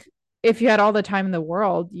think if you had all the time in the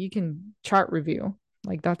world, you can chart review.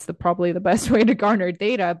 Like that's probably the best way to garner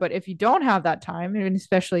data. But if you don't have that time, and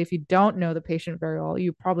especially if you don't know the patient very well,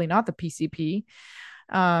 you're probably not the PCP,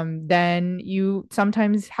 then you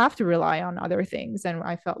sometimes have to rely on other things. And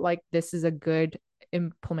I felt like this is a good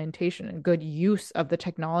implementation and good use of the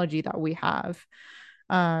technology that we have.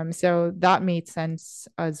 So that made sense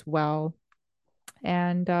as well.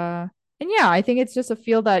 And yeah, I think it's just a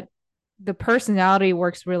field that the personality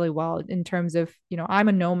works really well in terms of, I'm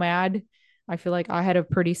a nomad. I feel like I had a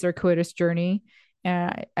pretty circuitous journey.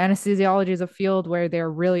 And anesthesiology is a field where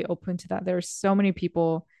they're really open to that. There's so many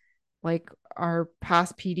people, like our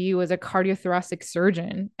past PD was a cardiothoracic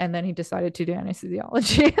surgeon, and then he decided to do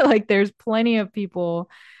anesthesiology. Like there's plenty of people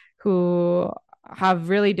who have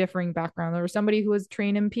really differing background. There was somebody who was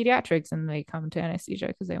trained in pediatrics and they come to anesthesia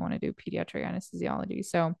because they want to do pediatric anesthesiology.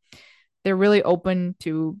 So they're really open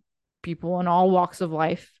to people in all walks of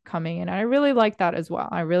life coming in. And I really like that as well.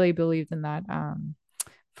 I really believed in that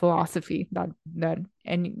philosophy that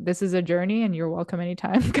and this is a journey and you're welcome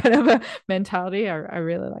anytime kind of a mentality. I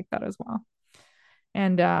really like that as well.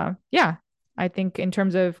 And yeah, I think in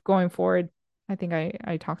terms of going forward, I think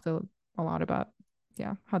I talked a lot about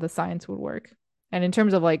how the science would work. And in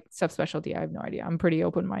terms of like subspecialty, I have no idea. I'm pretty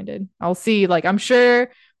open-minded. I'll see, like I'm sure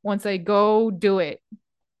once I go do it,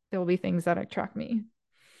 there will be things that attract me.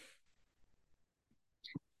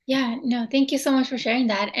 Yeah, no, thank you so much for sharing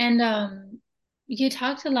that. And you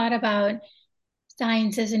talked a lot about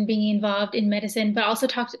sciences and being involved in medicine, but also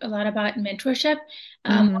talked a lot about mentorship,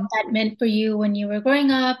 what that meant for you when you were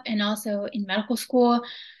growing up and also in medical school.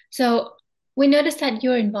 So we noticed that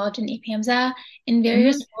you're involved in APAMSA in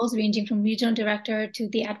various roles, ranging from regional director to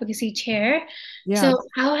the advocacy chair. Yeah. So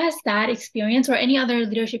how has that experience or any other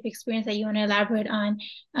leadership experience that you want to elaborate on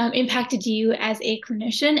impacted you as a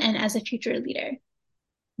clinician and as a future leader?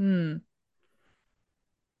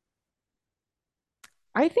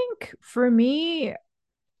 I think for me,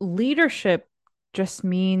 leadership just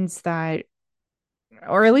means that,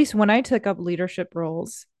 or at least when I took up leadership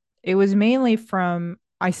roles, it was mainly from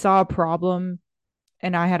I saw a problem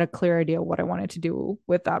and I had a clear idea what I wanted to do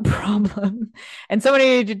with that problem. And somebody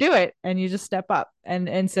needed to do it and you just step up.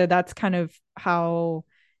 And so that's kind of how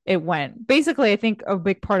it went. Basically, I think a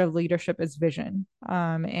big part of leadership is vision.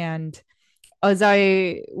 And as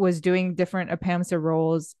I was doing different APAMSA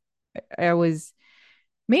roles, I was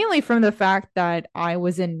mainly from the fact that I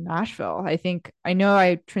was in Nashville. I know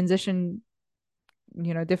I transitioned,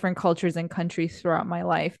 different cultures and countries throughout my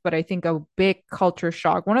life, but I think a big culture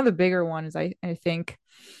shock, one of the bigger ones, I think,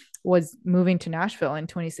 was moving to Nashville in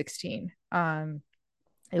 2016.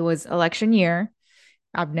 It was election year.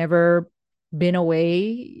 I've never been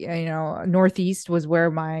away. Northeast was where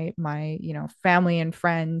my family and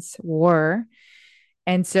friends were,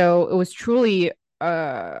 and so it was truly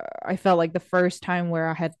I felt like the first time where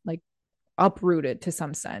I had like uprooted to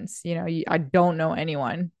some sense. I don't know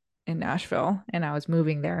anyone in Nashville and I was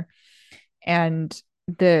moving there. And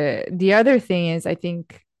the other thing is I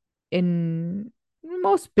think in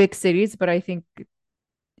most big cities, but I think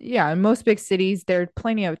in most big cities there are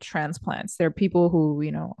plenty of transplants. There are people who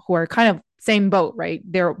are kind of same boat, right?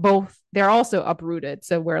 They're also uprooted.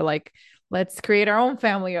 So we're like, let's create our own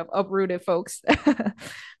family of uprooted folks.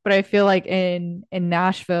 But I feel like in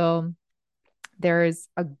Nashville, there's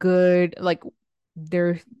a good like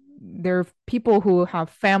there are people who have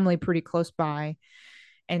family pretty close by.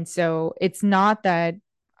 And so it's not that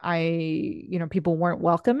people weren't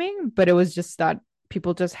welcoming, but it was just that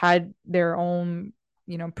people just had their own,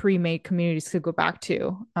 pre-made communities to go back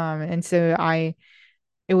to. And so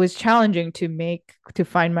it was challenging to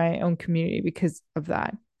find my own community because of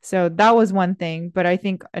that. So that was one thing. But I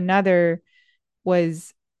think another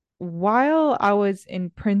was while I was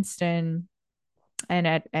in Princeton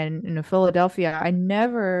and in Philadelphia, I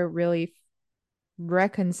never really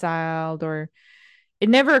reconciled, or it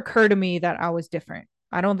never occurred to me that I was different.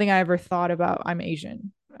 I don't think I ever thought about I'm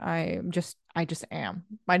Asian. I just am.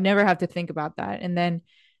 I never have to think about that. And then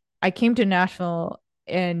I came to Nashville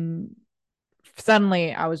and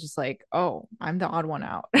suddenly I was just like, oh, I'm the odd one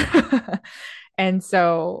out. And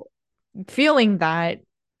so feeling that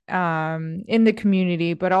in the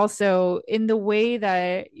community, but also in the way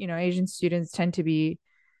that, Asian students tend to be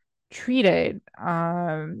treated.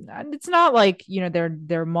 And it's not like,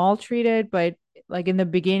 they're maltreated, but like in the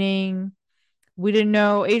beginning, we didn't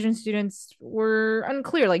know Asian students were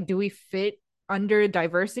unclear. Like, do we fit under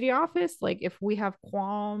diversity office? Like, if we have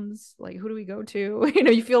qualms, like, who do we go to?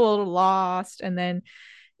 You feel a little lost. And then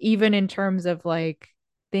even in terms of like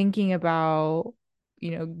thinking about,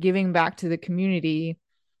 giving back to the community,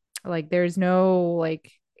 like there's no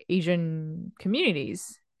like Asian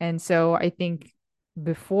communities. And so I think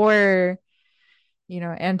before,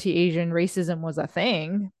 anti-Asian racism was a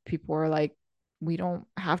thing, people were like, we don't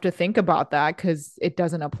have to think about that because it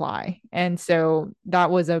doesn't apply. And so that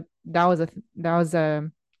was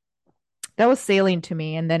sailing to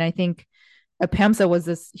me. And then I think APEMSA was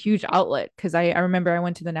this huge outlet because I remember I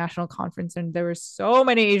went to the national conference and there were so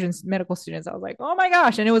many Asian medical students. I was like, oh my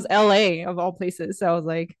gosh. And it was LA of all places. So I was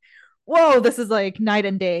like, whoa, this is like night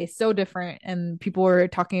and day, so different. And people were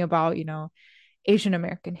talking about, Asian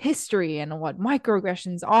American history and what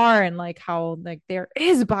microaggressions are and like how like there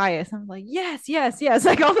is bias. I'm like, yes, yes, yes.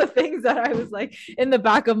 Like all the things that I was like in the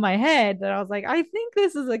back of my head that I was like, I think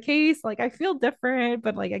this is a case. Like I feel different,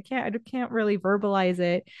 but like I can't really verbalize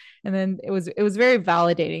it. And then it was very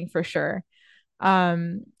validating for sure.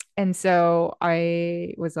 Um, and so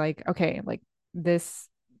I was like, okay, like this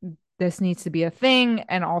needs to be a thing.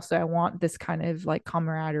 And also I want this kind of like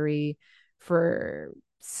camaraderie for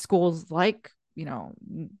schools like,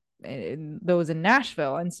 those in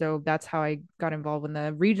Nashville. And so that's how I got involved in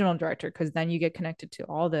the regional director, because then you get connected to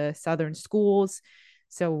all the Southern schools.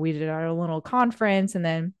 So we did our little conference. And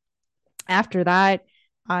then after that,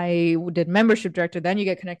 I did membership director. Then you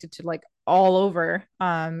get connected to like all over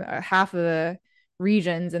half of the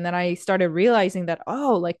regions. And then I started realizing that,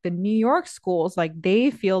 oh, like the New York schools, like they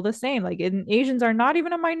feel the same. Like Asians are not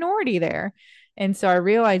even a minority there. And so I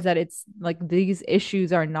realized that it's like these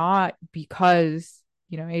issues are not because,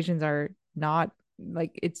 Asians are not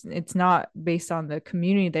like it's not based on the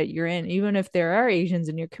community that you're in. Even if there are Asians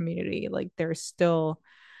in your community, like there's still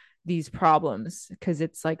these problems because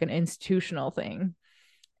it's like an institutional thing.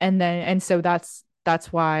 And so that's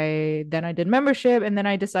why then I did membership, and then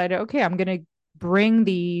I decided, okay, I'm gonna bring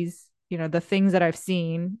these, the things that I've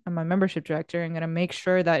seen. I'm a membership director. I'm gonna make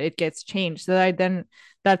sure that it gets changed. So that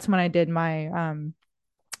that's when I did my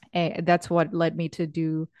that's what led me to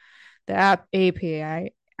do the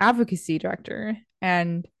API advocacy director.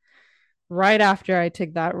 And right after I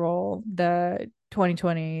took that role, the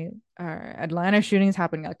 2020 Atlanta shootings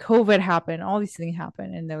happened, like COVID happened, all these things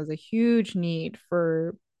happened, and there was a huge need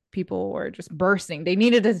for people were just bursting. They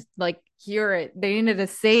needed to like hear it. They needed to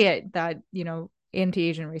say it that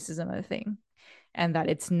anti-Asian racism is a thing, and that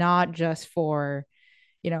it's not just for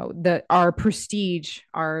our prestige,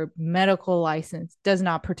 our medical license does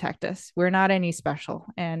not protect us. We're not any special,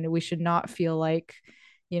 and we should not feel like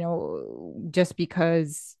just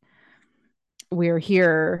because we're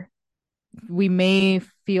here, we may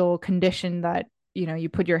feel conditioned that you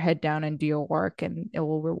put your head down and do your work and it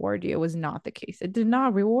will reward you. It was not the case. It did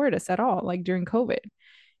not reward us at all, like during COVID.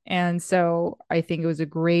 And so I think it was a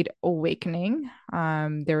great awakening.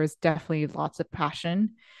 There was definitely lots of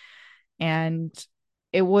passion, and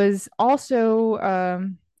it was also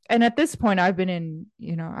and at this point I've been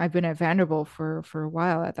at Vanderbilt for a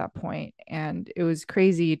while at that point, and it was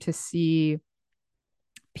crazy to see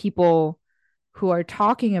people who are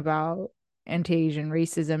talking about anti-Asian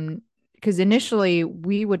racism, because initially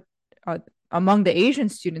we would among the Asian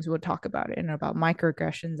students would talk about it and about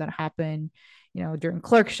microaggressions that happen during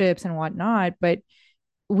clerkships and whatnot, but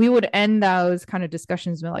we would end those kind of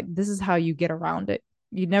discussions with like, this is how you get around it.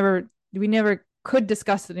 We never could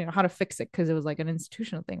discuss it, how to fix it, because it was like an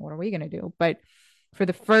institutional thing. What are we going to do? But for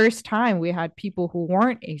the first time, we had people who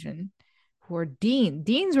weren't Asian, who were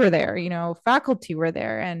deans were there, faculty were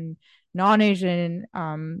there, and non-Asian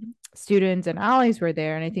students and allies were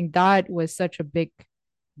there. And I think that was such a big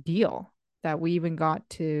deal that we even got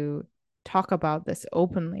to talk about this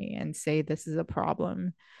openly and say this is a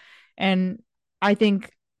problem. And I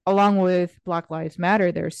think along with Black Lives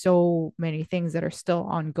Matter, there's so many things that are still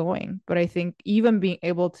ongoing. But I think even being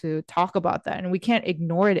able to talk about that, and we can't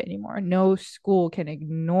ignore it anymore. No school can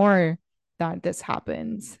ignore that this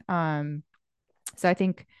happens. So I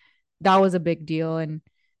think that was a big deal. And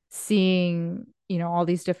seeing, all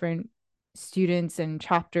these different students and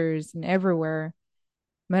chapters and everywhere,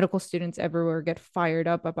 medical students everywhere get fired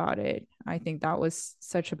up about it. I think that was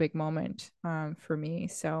such a big moment for me.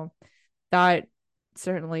 So that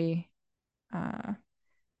certainly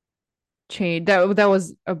changed. That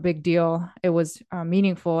was a big deal. It was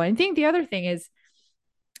meaningful. And I think the other thing is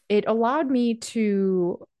it allowed me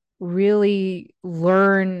to really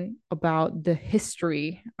learn about the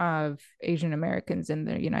history of Asian Americans in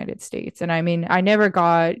the United States. And I mean, I never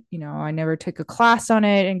got, I never took a class on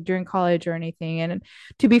it during college or anything. And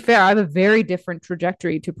to be fair, I have a very different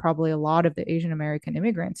trajectory to probably a lot of the Asian American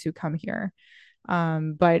immigrants who come here.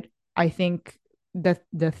 But I think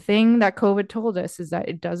the thing that COVID told us is that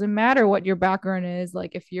it doesn't matter what your background is.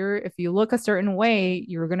 Like if you look a certain way,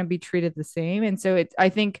 you're going to be treated the same. And so I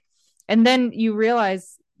think, and then you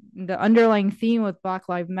realize the underlying theme with Black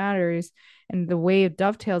Lives Matters and the way it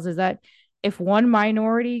dovetails is that if one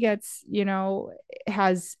minority gets,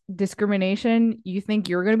 has discrimination, you think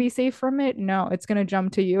you're going to be safe from it? No, it's going to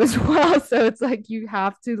jump to you as well. So it's like you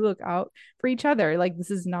have to look out for each other. Like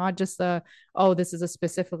this is not just oh, this is a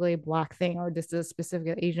specifically Black thing or this is a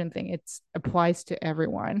specific Asian thing. It applies to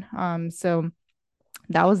everyone. So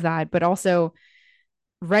that was that, but also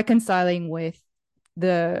reconciling with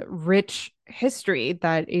the rich history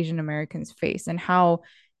that Asian Americans face and how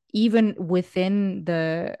even within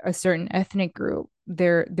a certain ethnic group,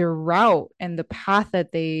 their route and the path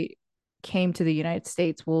that they came to the United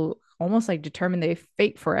States will almost like determine their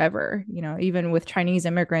fate forever. Even with Chinese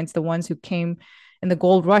immigrants, the ones who came in the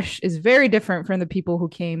gold rush is very different from the people who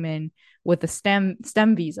came in with the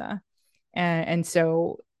STEM visa. And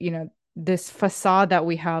so, this facade that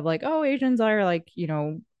we have, like, oh, Asians are like,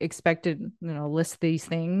 expected, list these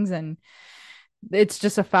things, and it's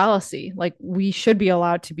just a fallacy. Like we should be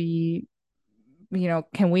allowed to be,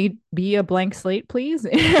 can we be a blank slate, please?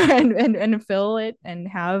 and fill it and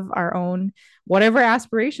have our own whatever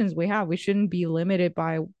aspirations we have. We shouldn't be limited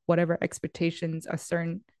by whatever expectations, a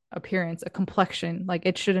certain appearance, a complexion, like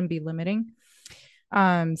it shouldn't be limiting.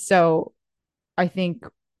 So I think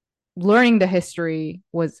learning the history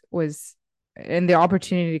was and the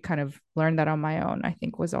opportunity to kind of learn that on my own, I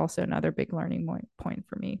think was also another big learning point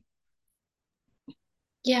for me.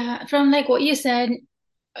 Yeah, from like what you said,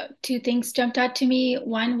 two things jumped out to me.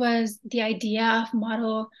 One was the idea of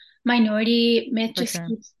model minority myth For just sure.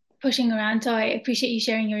 keeps pushing around. So I appreciate you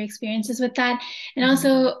sharing your experiences with that. And Mhm.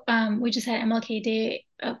 also, we just had MLK Day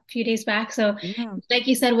a few days back. So, Yeah. like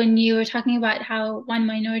you said, when you were talking about how one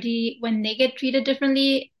minority, when they get treated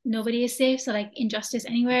differently, nobody is safe. So, like injustice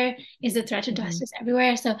anywhere is a threat to Mhm. justice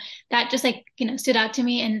everywhere. So that just like, stood out to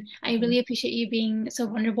me. And I Mhm. really appreciate you being so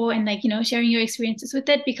vulnerable and like, sharing your experiences with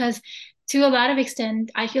it because to a lot of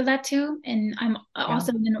extent, I feel that too. And I'm Yeah.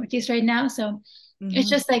 also in the Northeast right now. So it's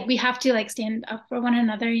Mhm. just like we have to like stand up for one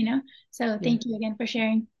another. So Yeah. thank you again for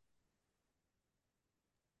sharing.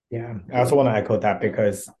 Yeah, I also want to echo that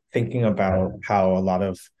because thinking about how a lot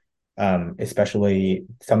of, especially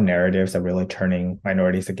some narratives are really turning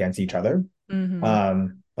minorities against each other.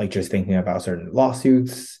 Mhm. Like just thinking about certain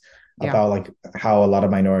lawsuits, Yeah. about like how a lot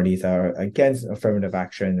of minorities are against affirmative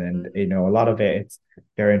action, and a lot of it's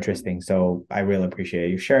very interesting. So I really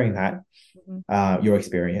appreciate you sharing that, Mhm. your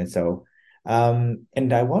experience. So,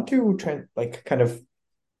 and I want to try like kind of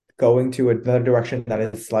going to another direction that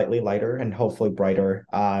is slightly lighter and hopefully brighter.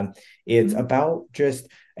 It's Mhm. about just,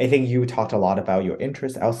 I think you talked a lot about your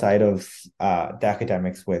interests outside of the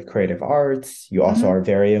academics with creative arts. You also Mhm. are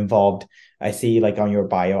very involved. I see like on your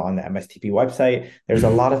bio on the MSTP website, there's a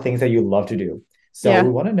lot of things that you love to do. So Yeah. we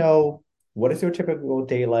want to know, what is your typical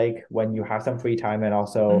day like when you have some free time, and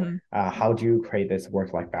also Mhm. how do you create this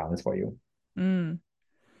work-life balance for you? Mm.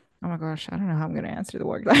 Oh my gosh, I don't know how I'm gonna answer the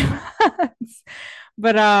work life balance.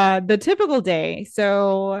 But the typical day.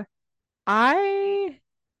 So I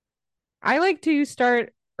I like to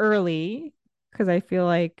start early because I feel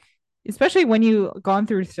like, especially when you gone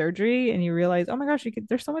through surgery and you realize, oh my gosh,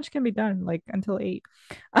 there's so much can be done like until 8.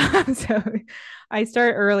 So I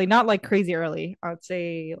start early, not like crazy early. I would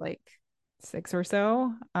say like 6 or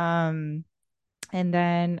so. And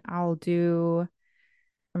then I'm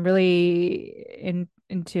really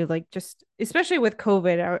into like just especially with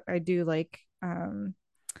COVID, I do like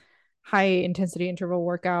high intensity interval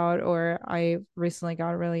workout, or I recently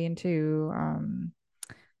got really into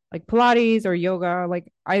like Pilates or yoga,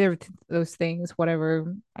 like either of those things,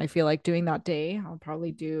 whatever I feel like doing that day. I'll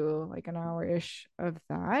probably do like an hour ish of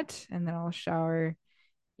that, and then I'll shower,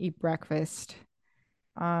 eat breakfast.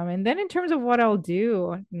 And then in terms of what I'll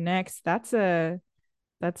do next, that's a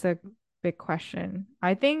big question.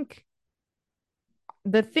 I think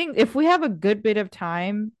the thing, if we have a good bit of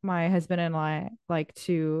time, my husband and I like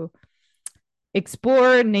to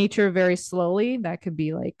explore nature very slowly. That could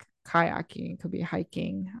be like kayaking, could be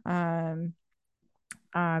hiking.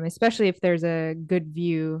 Especially if there's a good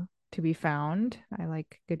view to be found. I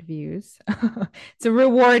like good views. It's a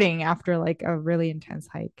rewarding after like a really intense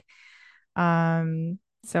hike.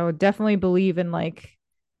 So definitely believe in like,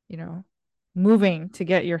 you know, moving to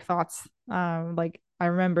get your thoughts. Like I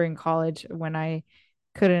remember in college when I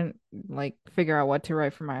couldn't like figure out what to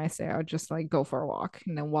write for my essay, I would just like go for a walk,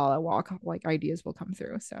 and then while I walk, like ideas will come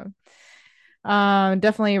through. So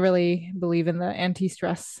definitely really believe in the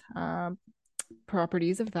anti-stress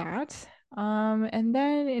properties of that. And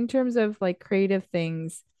then in terms of like creative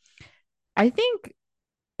things, I think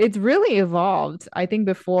it's really evolved. I think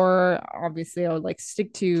before, obviously, I would like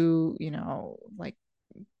stick to, like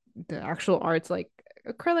the actual arts, like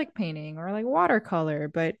acrylic painting or like watercolor.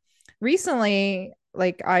 But recently,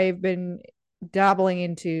 like I've been dabbling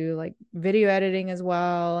into like video editing as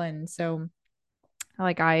well. And so,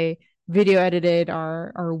 like, I video edited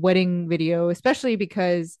our wedding video, especially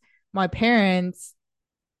because my parents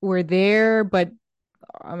were there, but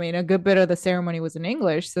I mean, a good bit of the ceremony was in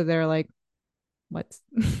English. So they're like, what's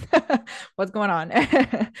what's going on?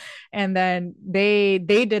 And then they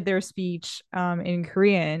did their speech in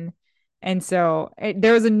Korean. And so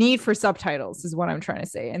there was a need for subtitles is what I'm trying to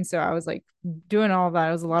say. And so I was like doing all of that.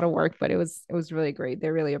 It was a lot of work, but it was really great. They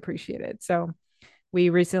really appreciate it. So we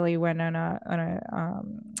recently went on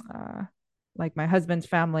a like my husband's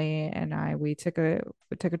family and we took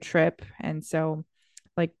a trip, and so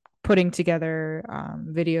like putting together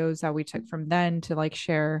videos that we took from then to like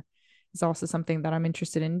share is also something that I'm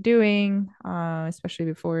interested in doing, especially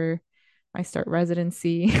before I start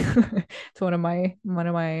residency. It's one of my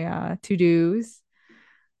to dos.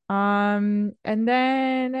 And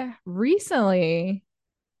then recently,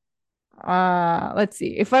 let's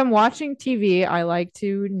see, if I'm watching TV, I like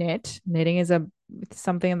to knit. Knitting is a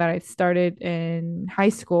something that I started in high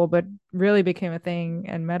school, but really became a thing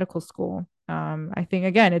in medical school. I think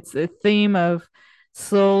again, it's the theme of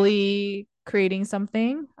slowly creating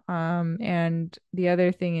something. And the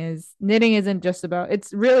other thing is knitting isn't just about,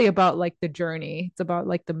 it's really about like the journey. It's about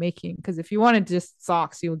like the making. Because if you wanted just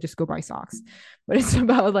socks, you'll just go buy socks. But it's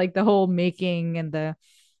about like the whole making and the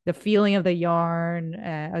feeling of the yarn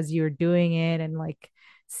as you're doing it, and like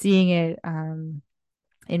seeing it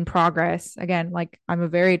in progress. Again, like I'm a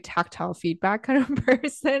very tactile feedback kind of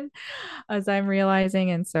person, as I'm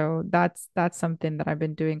realizing, and so that's something that I've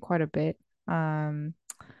been doing quite a bit.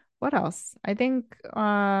 What else? I think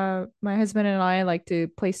my husband and I like to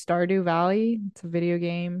play Stardew Valley. It's a video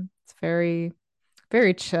game. It's very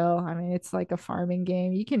very chill. I mean, it's like a farming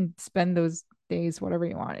game. You can spend those days whatever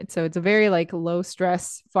you want. So it's a very like low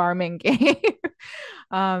stress farming game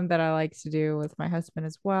that I like to do with my husband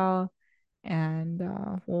as well. And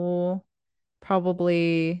we'll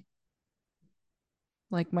probably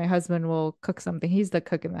like my husband will cook something. He's the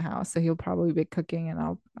cook in the house, so he'll probably be cooking,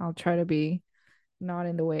 and I'll try to be not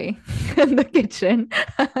in the way in the kitchen.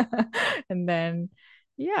 And then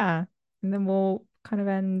yeah, and then we'll kind of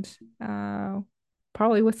end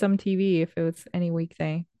probably with some TV if it was any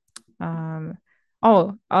weekday. Um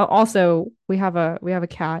also we have a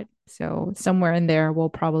cat, so somewhere in there we'll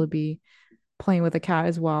probably be playing with a cat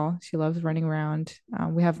as well. She loves running around.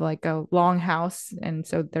 We have like a long house, and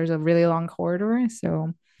so there's a really long corridor,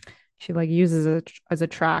 so she like uses it as a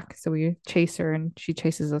track. So we chase her and she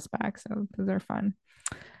chases us back. So those are fun.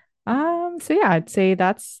 So yeah, I'd say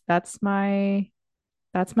that's my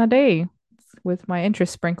day with my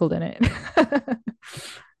interest sprinkled in it.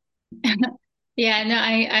 Yeah, no,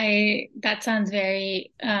 I that sounds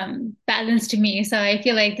very balanced to me. So I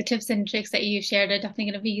feel like the tips and tricks that you shared are definitely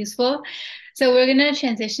going to be useful. So we're going to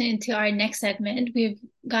transition into our next segment. We've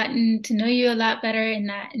gotten to know you a lot better in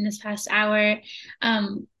this past hour.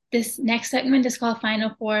 This next segment is called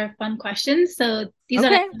Final Four Fun Questions. So these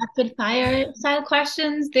are like Okay. rapid fire style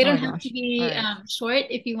questions. They Oh don't my have to gosh. All be right. short.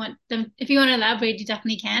 If you want to elaborate, you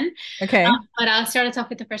definitely can. Okay. But I'll start us off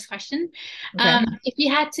with the first question. Okay. If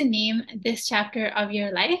you had to name this chapter of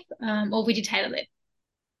your life, what would you title it?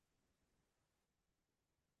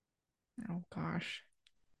 Oh gosh.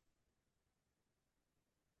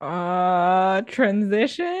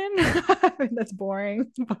 Transition. That's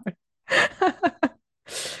boring.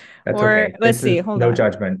 That's Or okay. let's This see, is hold no on.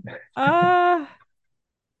 judgment. Uh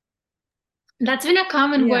That's been a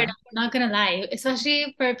common word, yeah. I'm not gonna lie,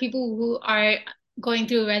 especially for people who are going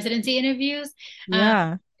through residency interviews. Um,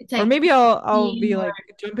 Yeah. it's Or like maybe I'll be team or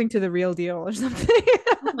like jumping to the real deal or something.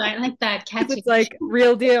 oh, I like that, Because catchy. it's like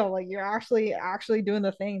real deal. Like you're actually doing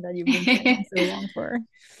the thing that you've been training so long for.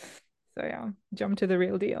 So yeah, jump to the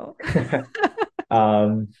real deal.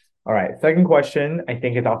 All right. Second question, I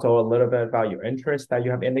think it's also a little bit about your interest that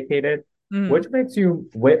you have indicated. Mm. Which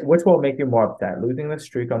will make you more upset, losing the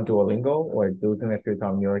streak on Duolingo or losing the streak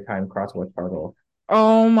on New York Times crossword puzzle?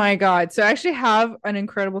 Oh my God. So I actually have an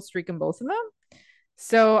incredible streak in both of them.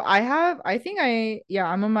 So I'm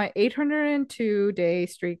on my 802-day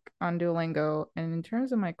streak on Duolingo. And in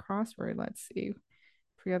terms of my crossword, let's see.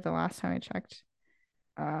 Forget the last time I checked.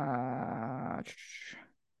 Oh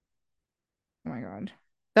my God.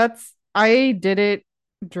 I did it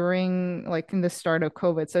during like in the start of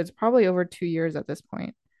COVID. So it's probably over 2 years at this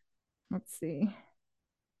point. Let's see.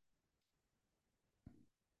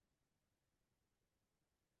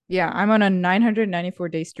 Yeah, I'm on a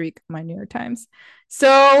 994-day streak on my New York Times.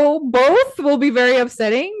 So both will be very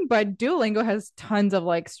upsetting, but Duolingo has tons of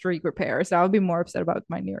like streak repair. So I would be more upset about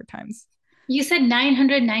my New York Times. You said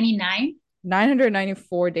 999?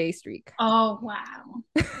 994-day streak. Oh, wow.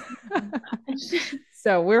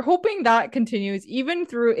 So we're hoping that continues even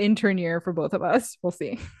through intern year for both of us. We'll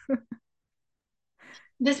see.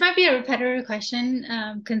 This might be a repetitive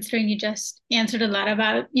question, considering you just answered a lot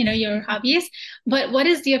about, your hobbies. But what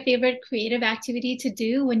is your favorite creative activity to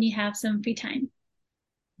do when you have some free time?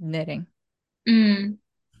 Knitting. Mm.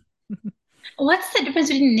 What's the difference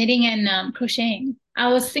between knitting and crocheting? I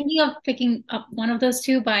was thinking of picking up one of those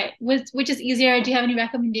two, but which is easier? Do you have any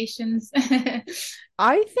recommendations?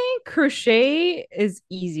 I think crochet is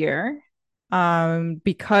easier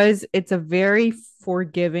because it's a very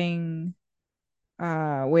forgiving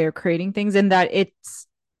way of creating things in that it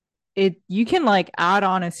you can like add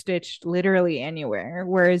on a stitch literally anywhere,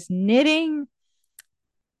 whereas knitting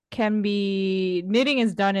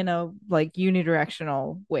is done in a like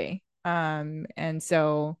unidirectional way. And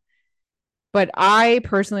so but I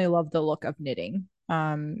personally love the look of knitting.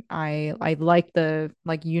 I like the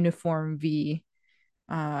like uniform V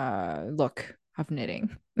look of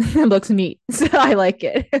knitting. It looks neat. So I like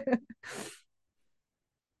it.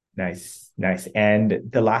 Nice, nice. And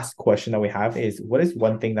the last question that we have is, what is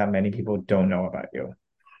one thing that many people don't know about you?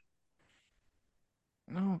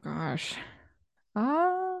 Oh gosh.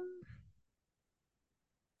 Um,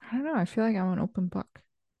 I don't know. I feel like I'm an open book.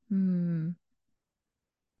 Hmm.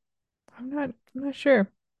 I'm not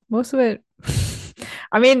sure. Most of it.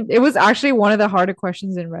 I mean, it was actually one of the harder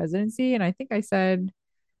questions in residency, and I think I said,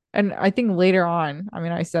 and I think later on, I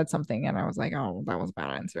mean, I said something, and I was like, "Oh, that was a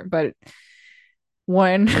bad answer." But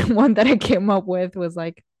one one that I came up with was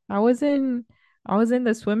like, I was in I was in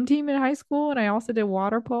the swim team in high school, and I also did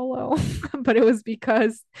water polo, but it was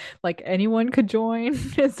because like anyone could join,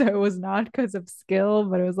 so it was not because of skill,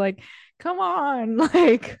 but it was like, come on,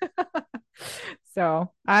 like.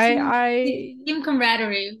 So Team, I team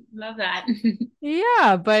camaraderie. Love that.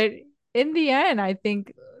 yeah, but in the end, I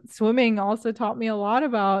think swimming also taught me a lot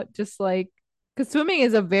about just like because swimming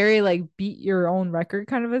is a very like beat your own record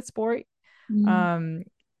kind of a sport. Mm. Um,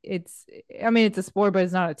 it's I mean it's a sport, but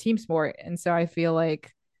it's not a team sport, and so I feel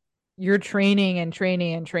like you're training and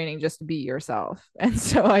training and training just to beat yourself, and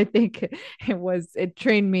so I think it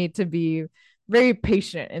trained me to be very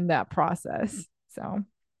patient in that process. So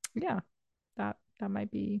yeah, that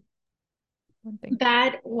might be one thing.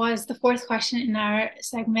 That was the fourth question in our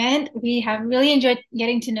segment. We have really enjoyed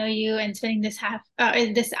getting to know you and spending this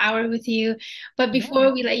hour with you. But Yeah.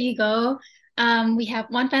 before we let you go, we have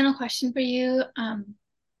one final question for you,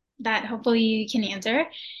 that hopefully you can answer.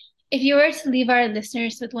 If you were to leave our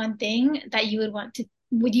listeners with one thing that you would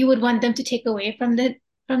want them to take away from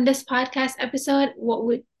this podcast episode, what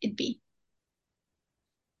would it be?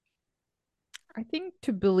 I think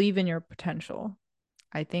to believe in your potential.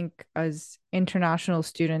 I think as international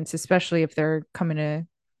students, especially if they're coming to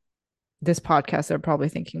this podcast, they're probably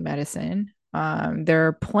thinking medicine. There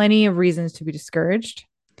are plenty of reasons to be discouraged.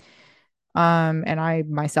 And I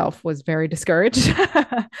myself was very discouraged.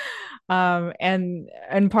 And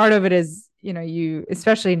part of it is, you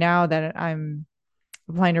especially now that I'm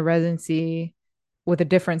applying to residency with a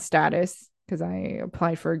different status because I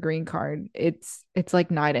applied for a green card. It's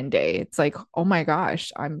like night and day. It's like, oh my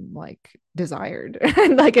gosh, I'm like desired.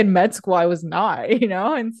 And like in med school, I was not.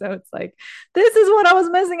 And so it's like, this is what I was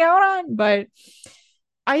missing out on. But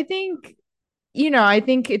I think, I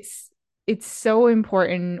think it's so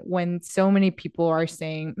important when so many people are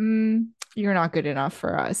saying, you're not good enough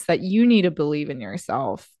for us, that you need to believe in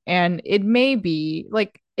yourself. And it may be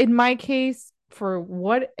like in my case, for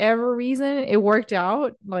whatever reason, it worked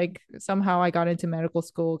out. Like somehow I got into medical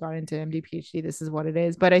school, got into MD, PhD. This is what it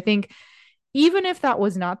is. But I think even if that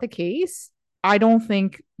was not the case, I don't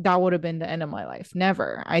think that would have been the end of my life.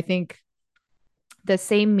 Never. I think the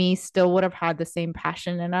same me still would have had the same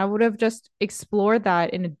passion and I would have just explored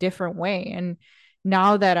that in a different way. And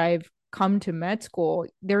now that I've come to med school,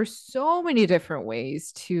 there's so many different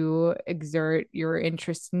ways to exert your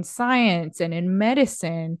interest in science and in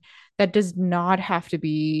medicine that does not have to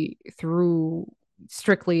be through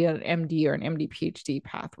strictly an MD or an MD PhD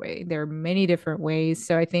pathway. There are many different ways.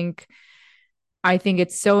 So I think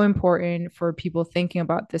it's so important for people thinking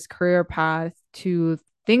about this career path to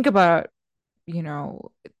think about,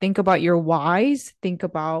 think about your whys, think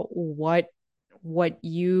about what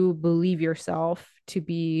you believe yourself to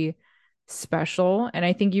be special. And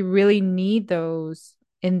I think you really need those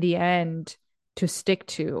in the end to stick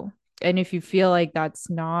to. And if you feel like that's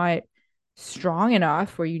not strong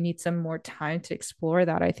enough or you need some more time to explore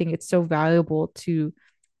that, I think it's so valuable to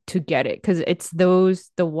get it, because it's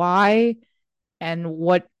the why and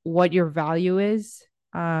what your value is,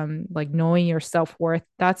 like knowing your self-worth.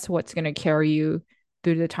 That's what's going to carry you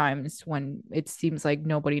through the times when it seems like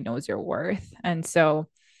nobody knows your worth. And so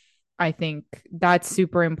I think that's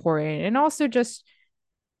super important. And also just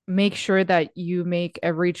make sure that you make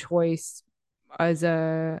every choice as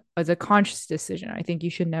a conscious decision. I think you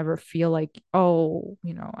should never feel like, oh,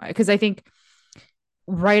 because I think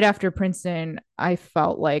right after Princeton, I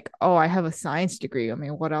felt like, oh, I have a science degree. I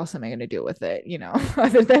mean, what else am I going to do with it,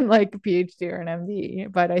 other than like a PhD or an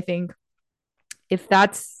MD? But I think if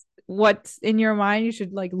that's what's in your mind, you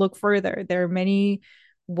should like look further. There are many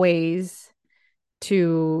ways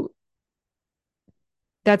to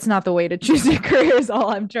that's not the way to choose a career is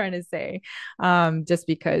all I'm trying to say. Just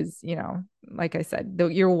because, like I said,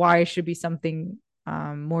 your why should be something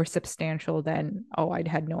more substantial than, oh, I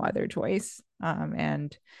had no other choice.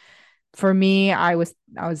 And for me, I was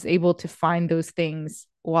able to find those things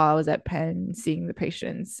while I was at Penn seeing the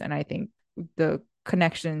patients. And I think the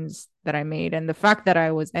connections that I made and the fact that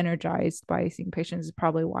I was energized by seeing patients is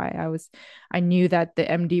probably why I knew that the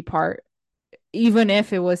MD part, even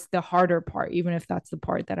if it was the harder part, even if that's the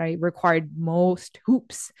part that I required most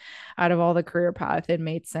hoops out of all the career path, it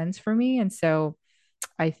made sense for me. And so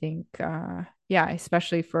I think,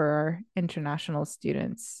 especially for our international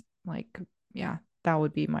students, that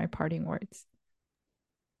would be my parting words.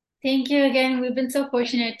 Thank you again. We've been so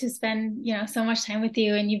fortunate to spend, so much time with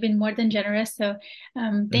you, and you've been more than generous. So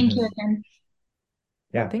thank you again.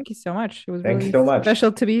 Yeah. Thank you so much. It was Thanks really so much.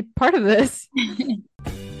 special to be part of this.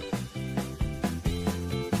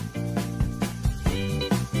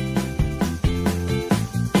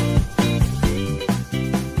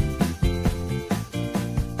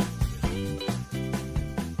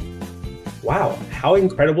 Wow, how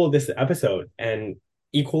incredible this episode, and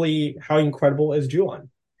equally how incredible is JooEun.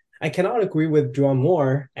 I cannot agree with JooEun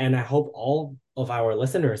more, and I hope all of our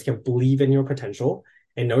listeners can believe in your potential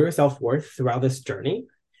and know your self-worth throughout this journey.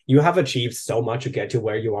 You have achieved so much to get to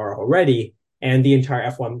where you are already, and the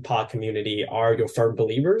entire F1 Pod community are your firm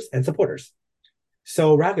believers and supporters.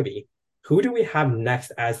 So Raghavi, who do we have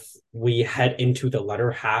next as we head into the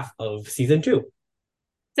latter half of season 2?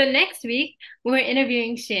 So next week, we're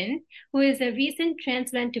interviewing Shin, who is a recent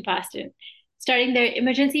transplant to Boston, starting their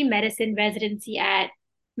emergency medicine residency at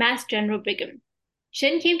Mass General Brigham.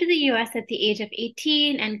 Shin came to the US at the age of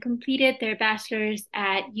 18 and completed their bachelor's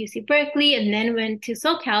at UC Berkeley and then went to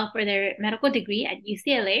SoCal for their medical degree at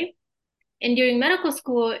UCLA. And during medical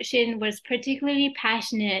school, Shin was particularly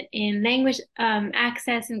passionate in language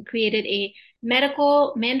access and created a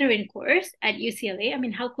medical Mandarin course at UCLA. I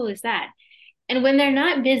mean, how cool is that? And when they're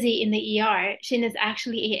not busy in the ER, Shin is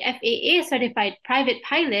actually a FAA certified private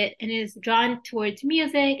pilot and is drawn towards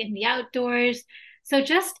music and the outdoors. So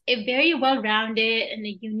just a very well-rounded and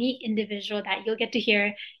a unique individual that you'll get to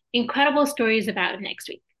hear incredible stories about next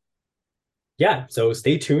week. Yeah, so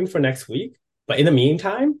stay tuned for next week. But in the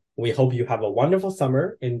meantime, we hope you have a wonderful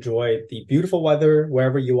summer. Enjoy the beautiful weather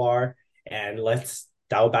wherever you are. And let's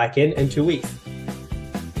dial back in 2 weeks.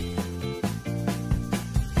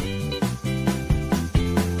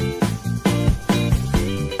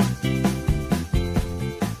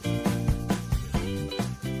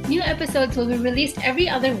 New episodes will be released every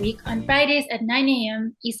other week on Fridays at 9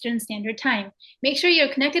 a.m. Eastern Standard Time. Make sure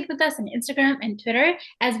you're connected with us on Instagram and Twitter,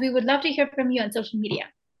 as we would love to hear from you on social media.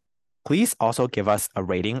 Please also give us a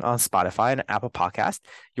rating on Spotify and Apple Podcasts.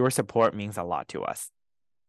 Your support means a lot to us.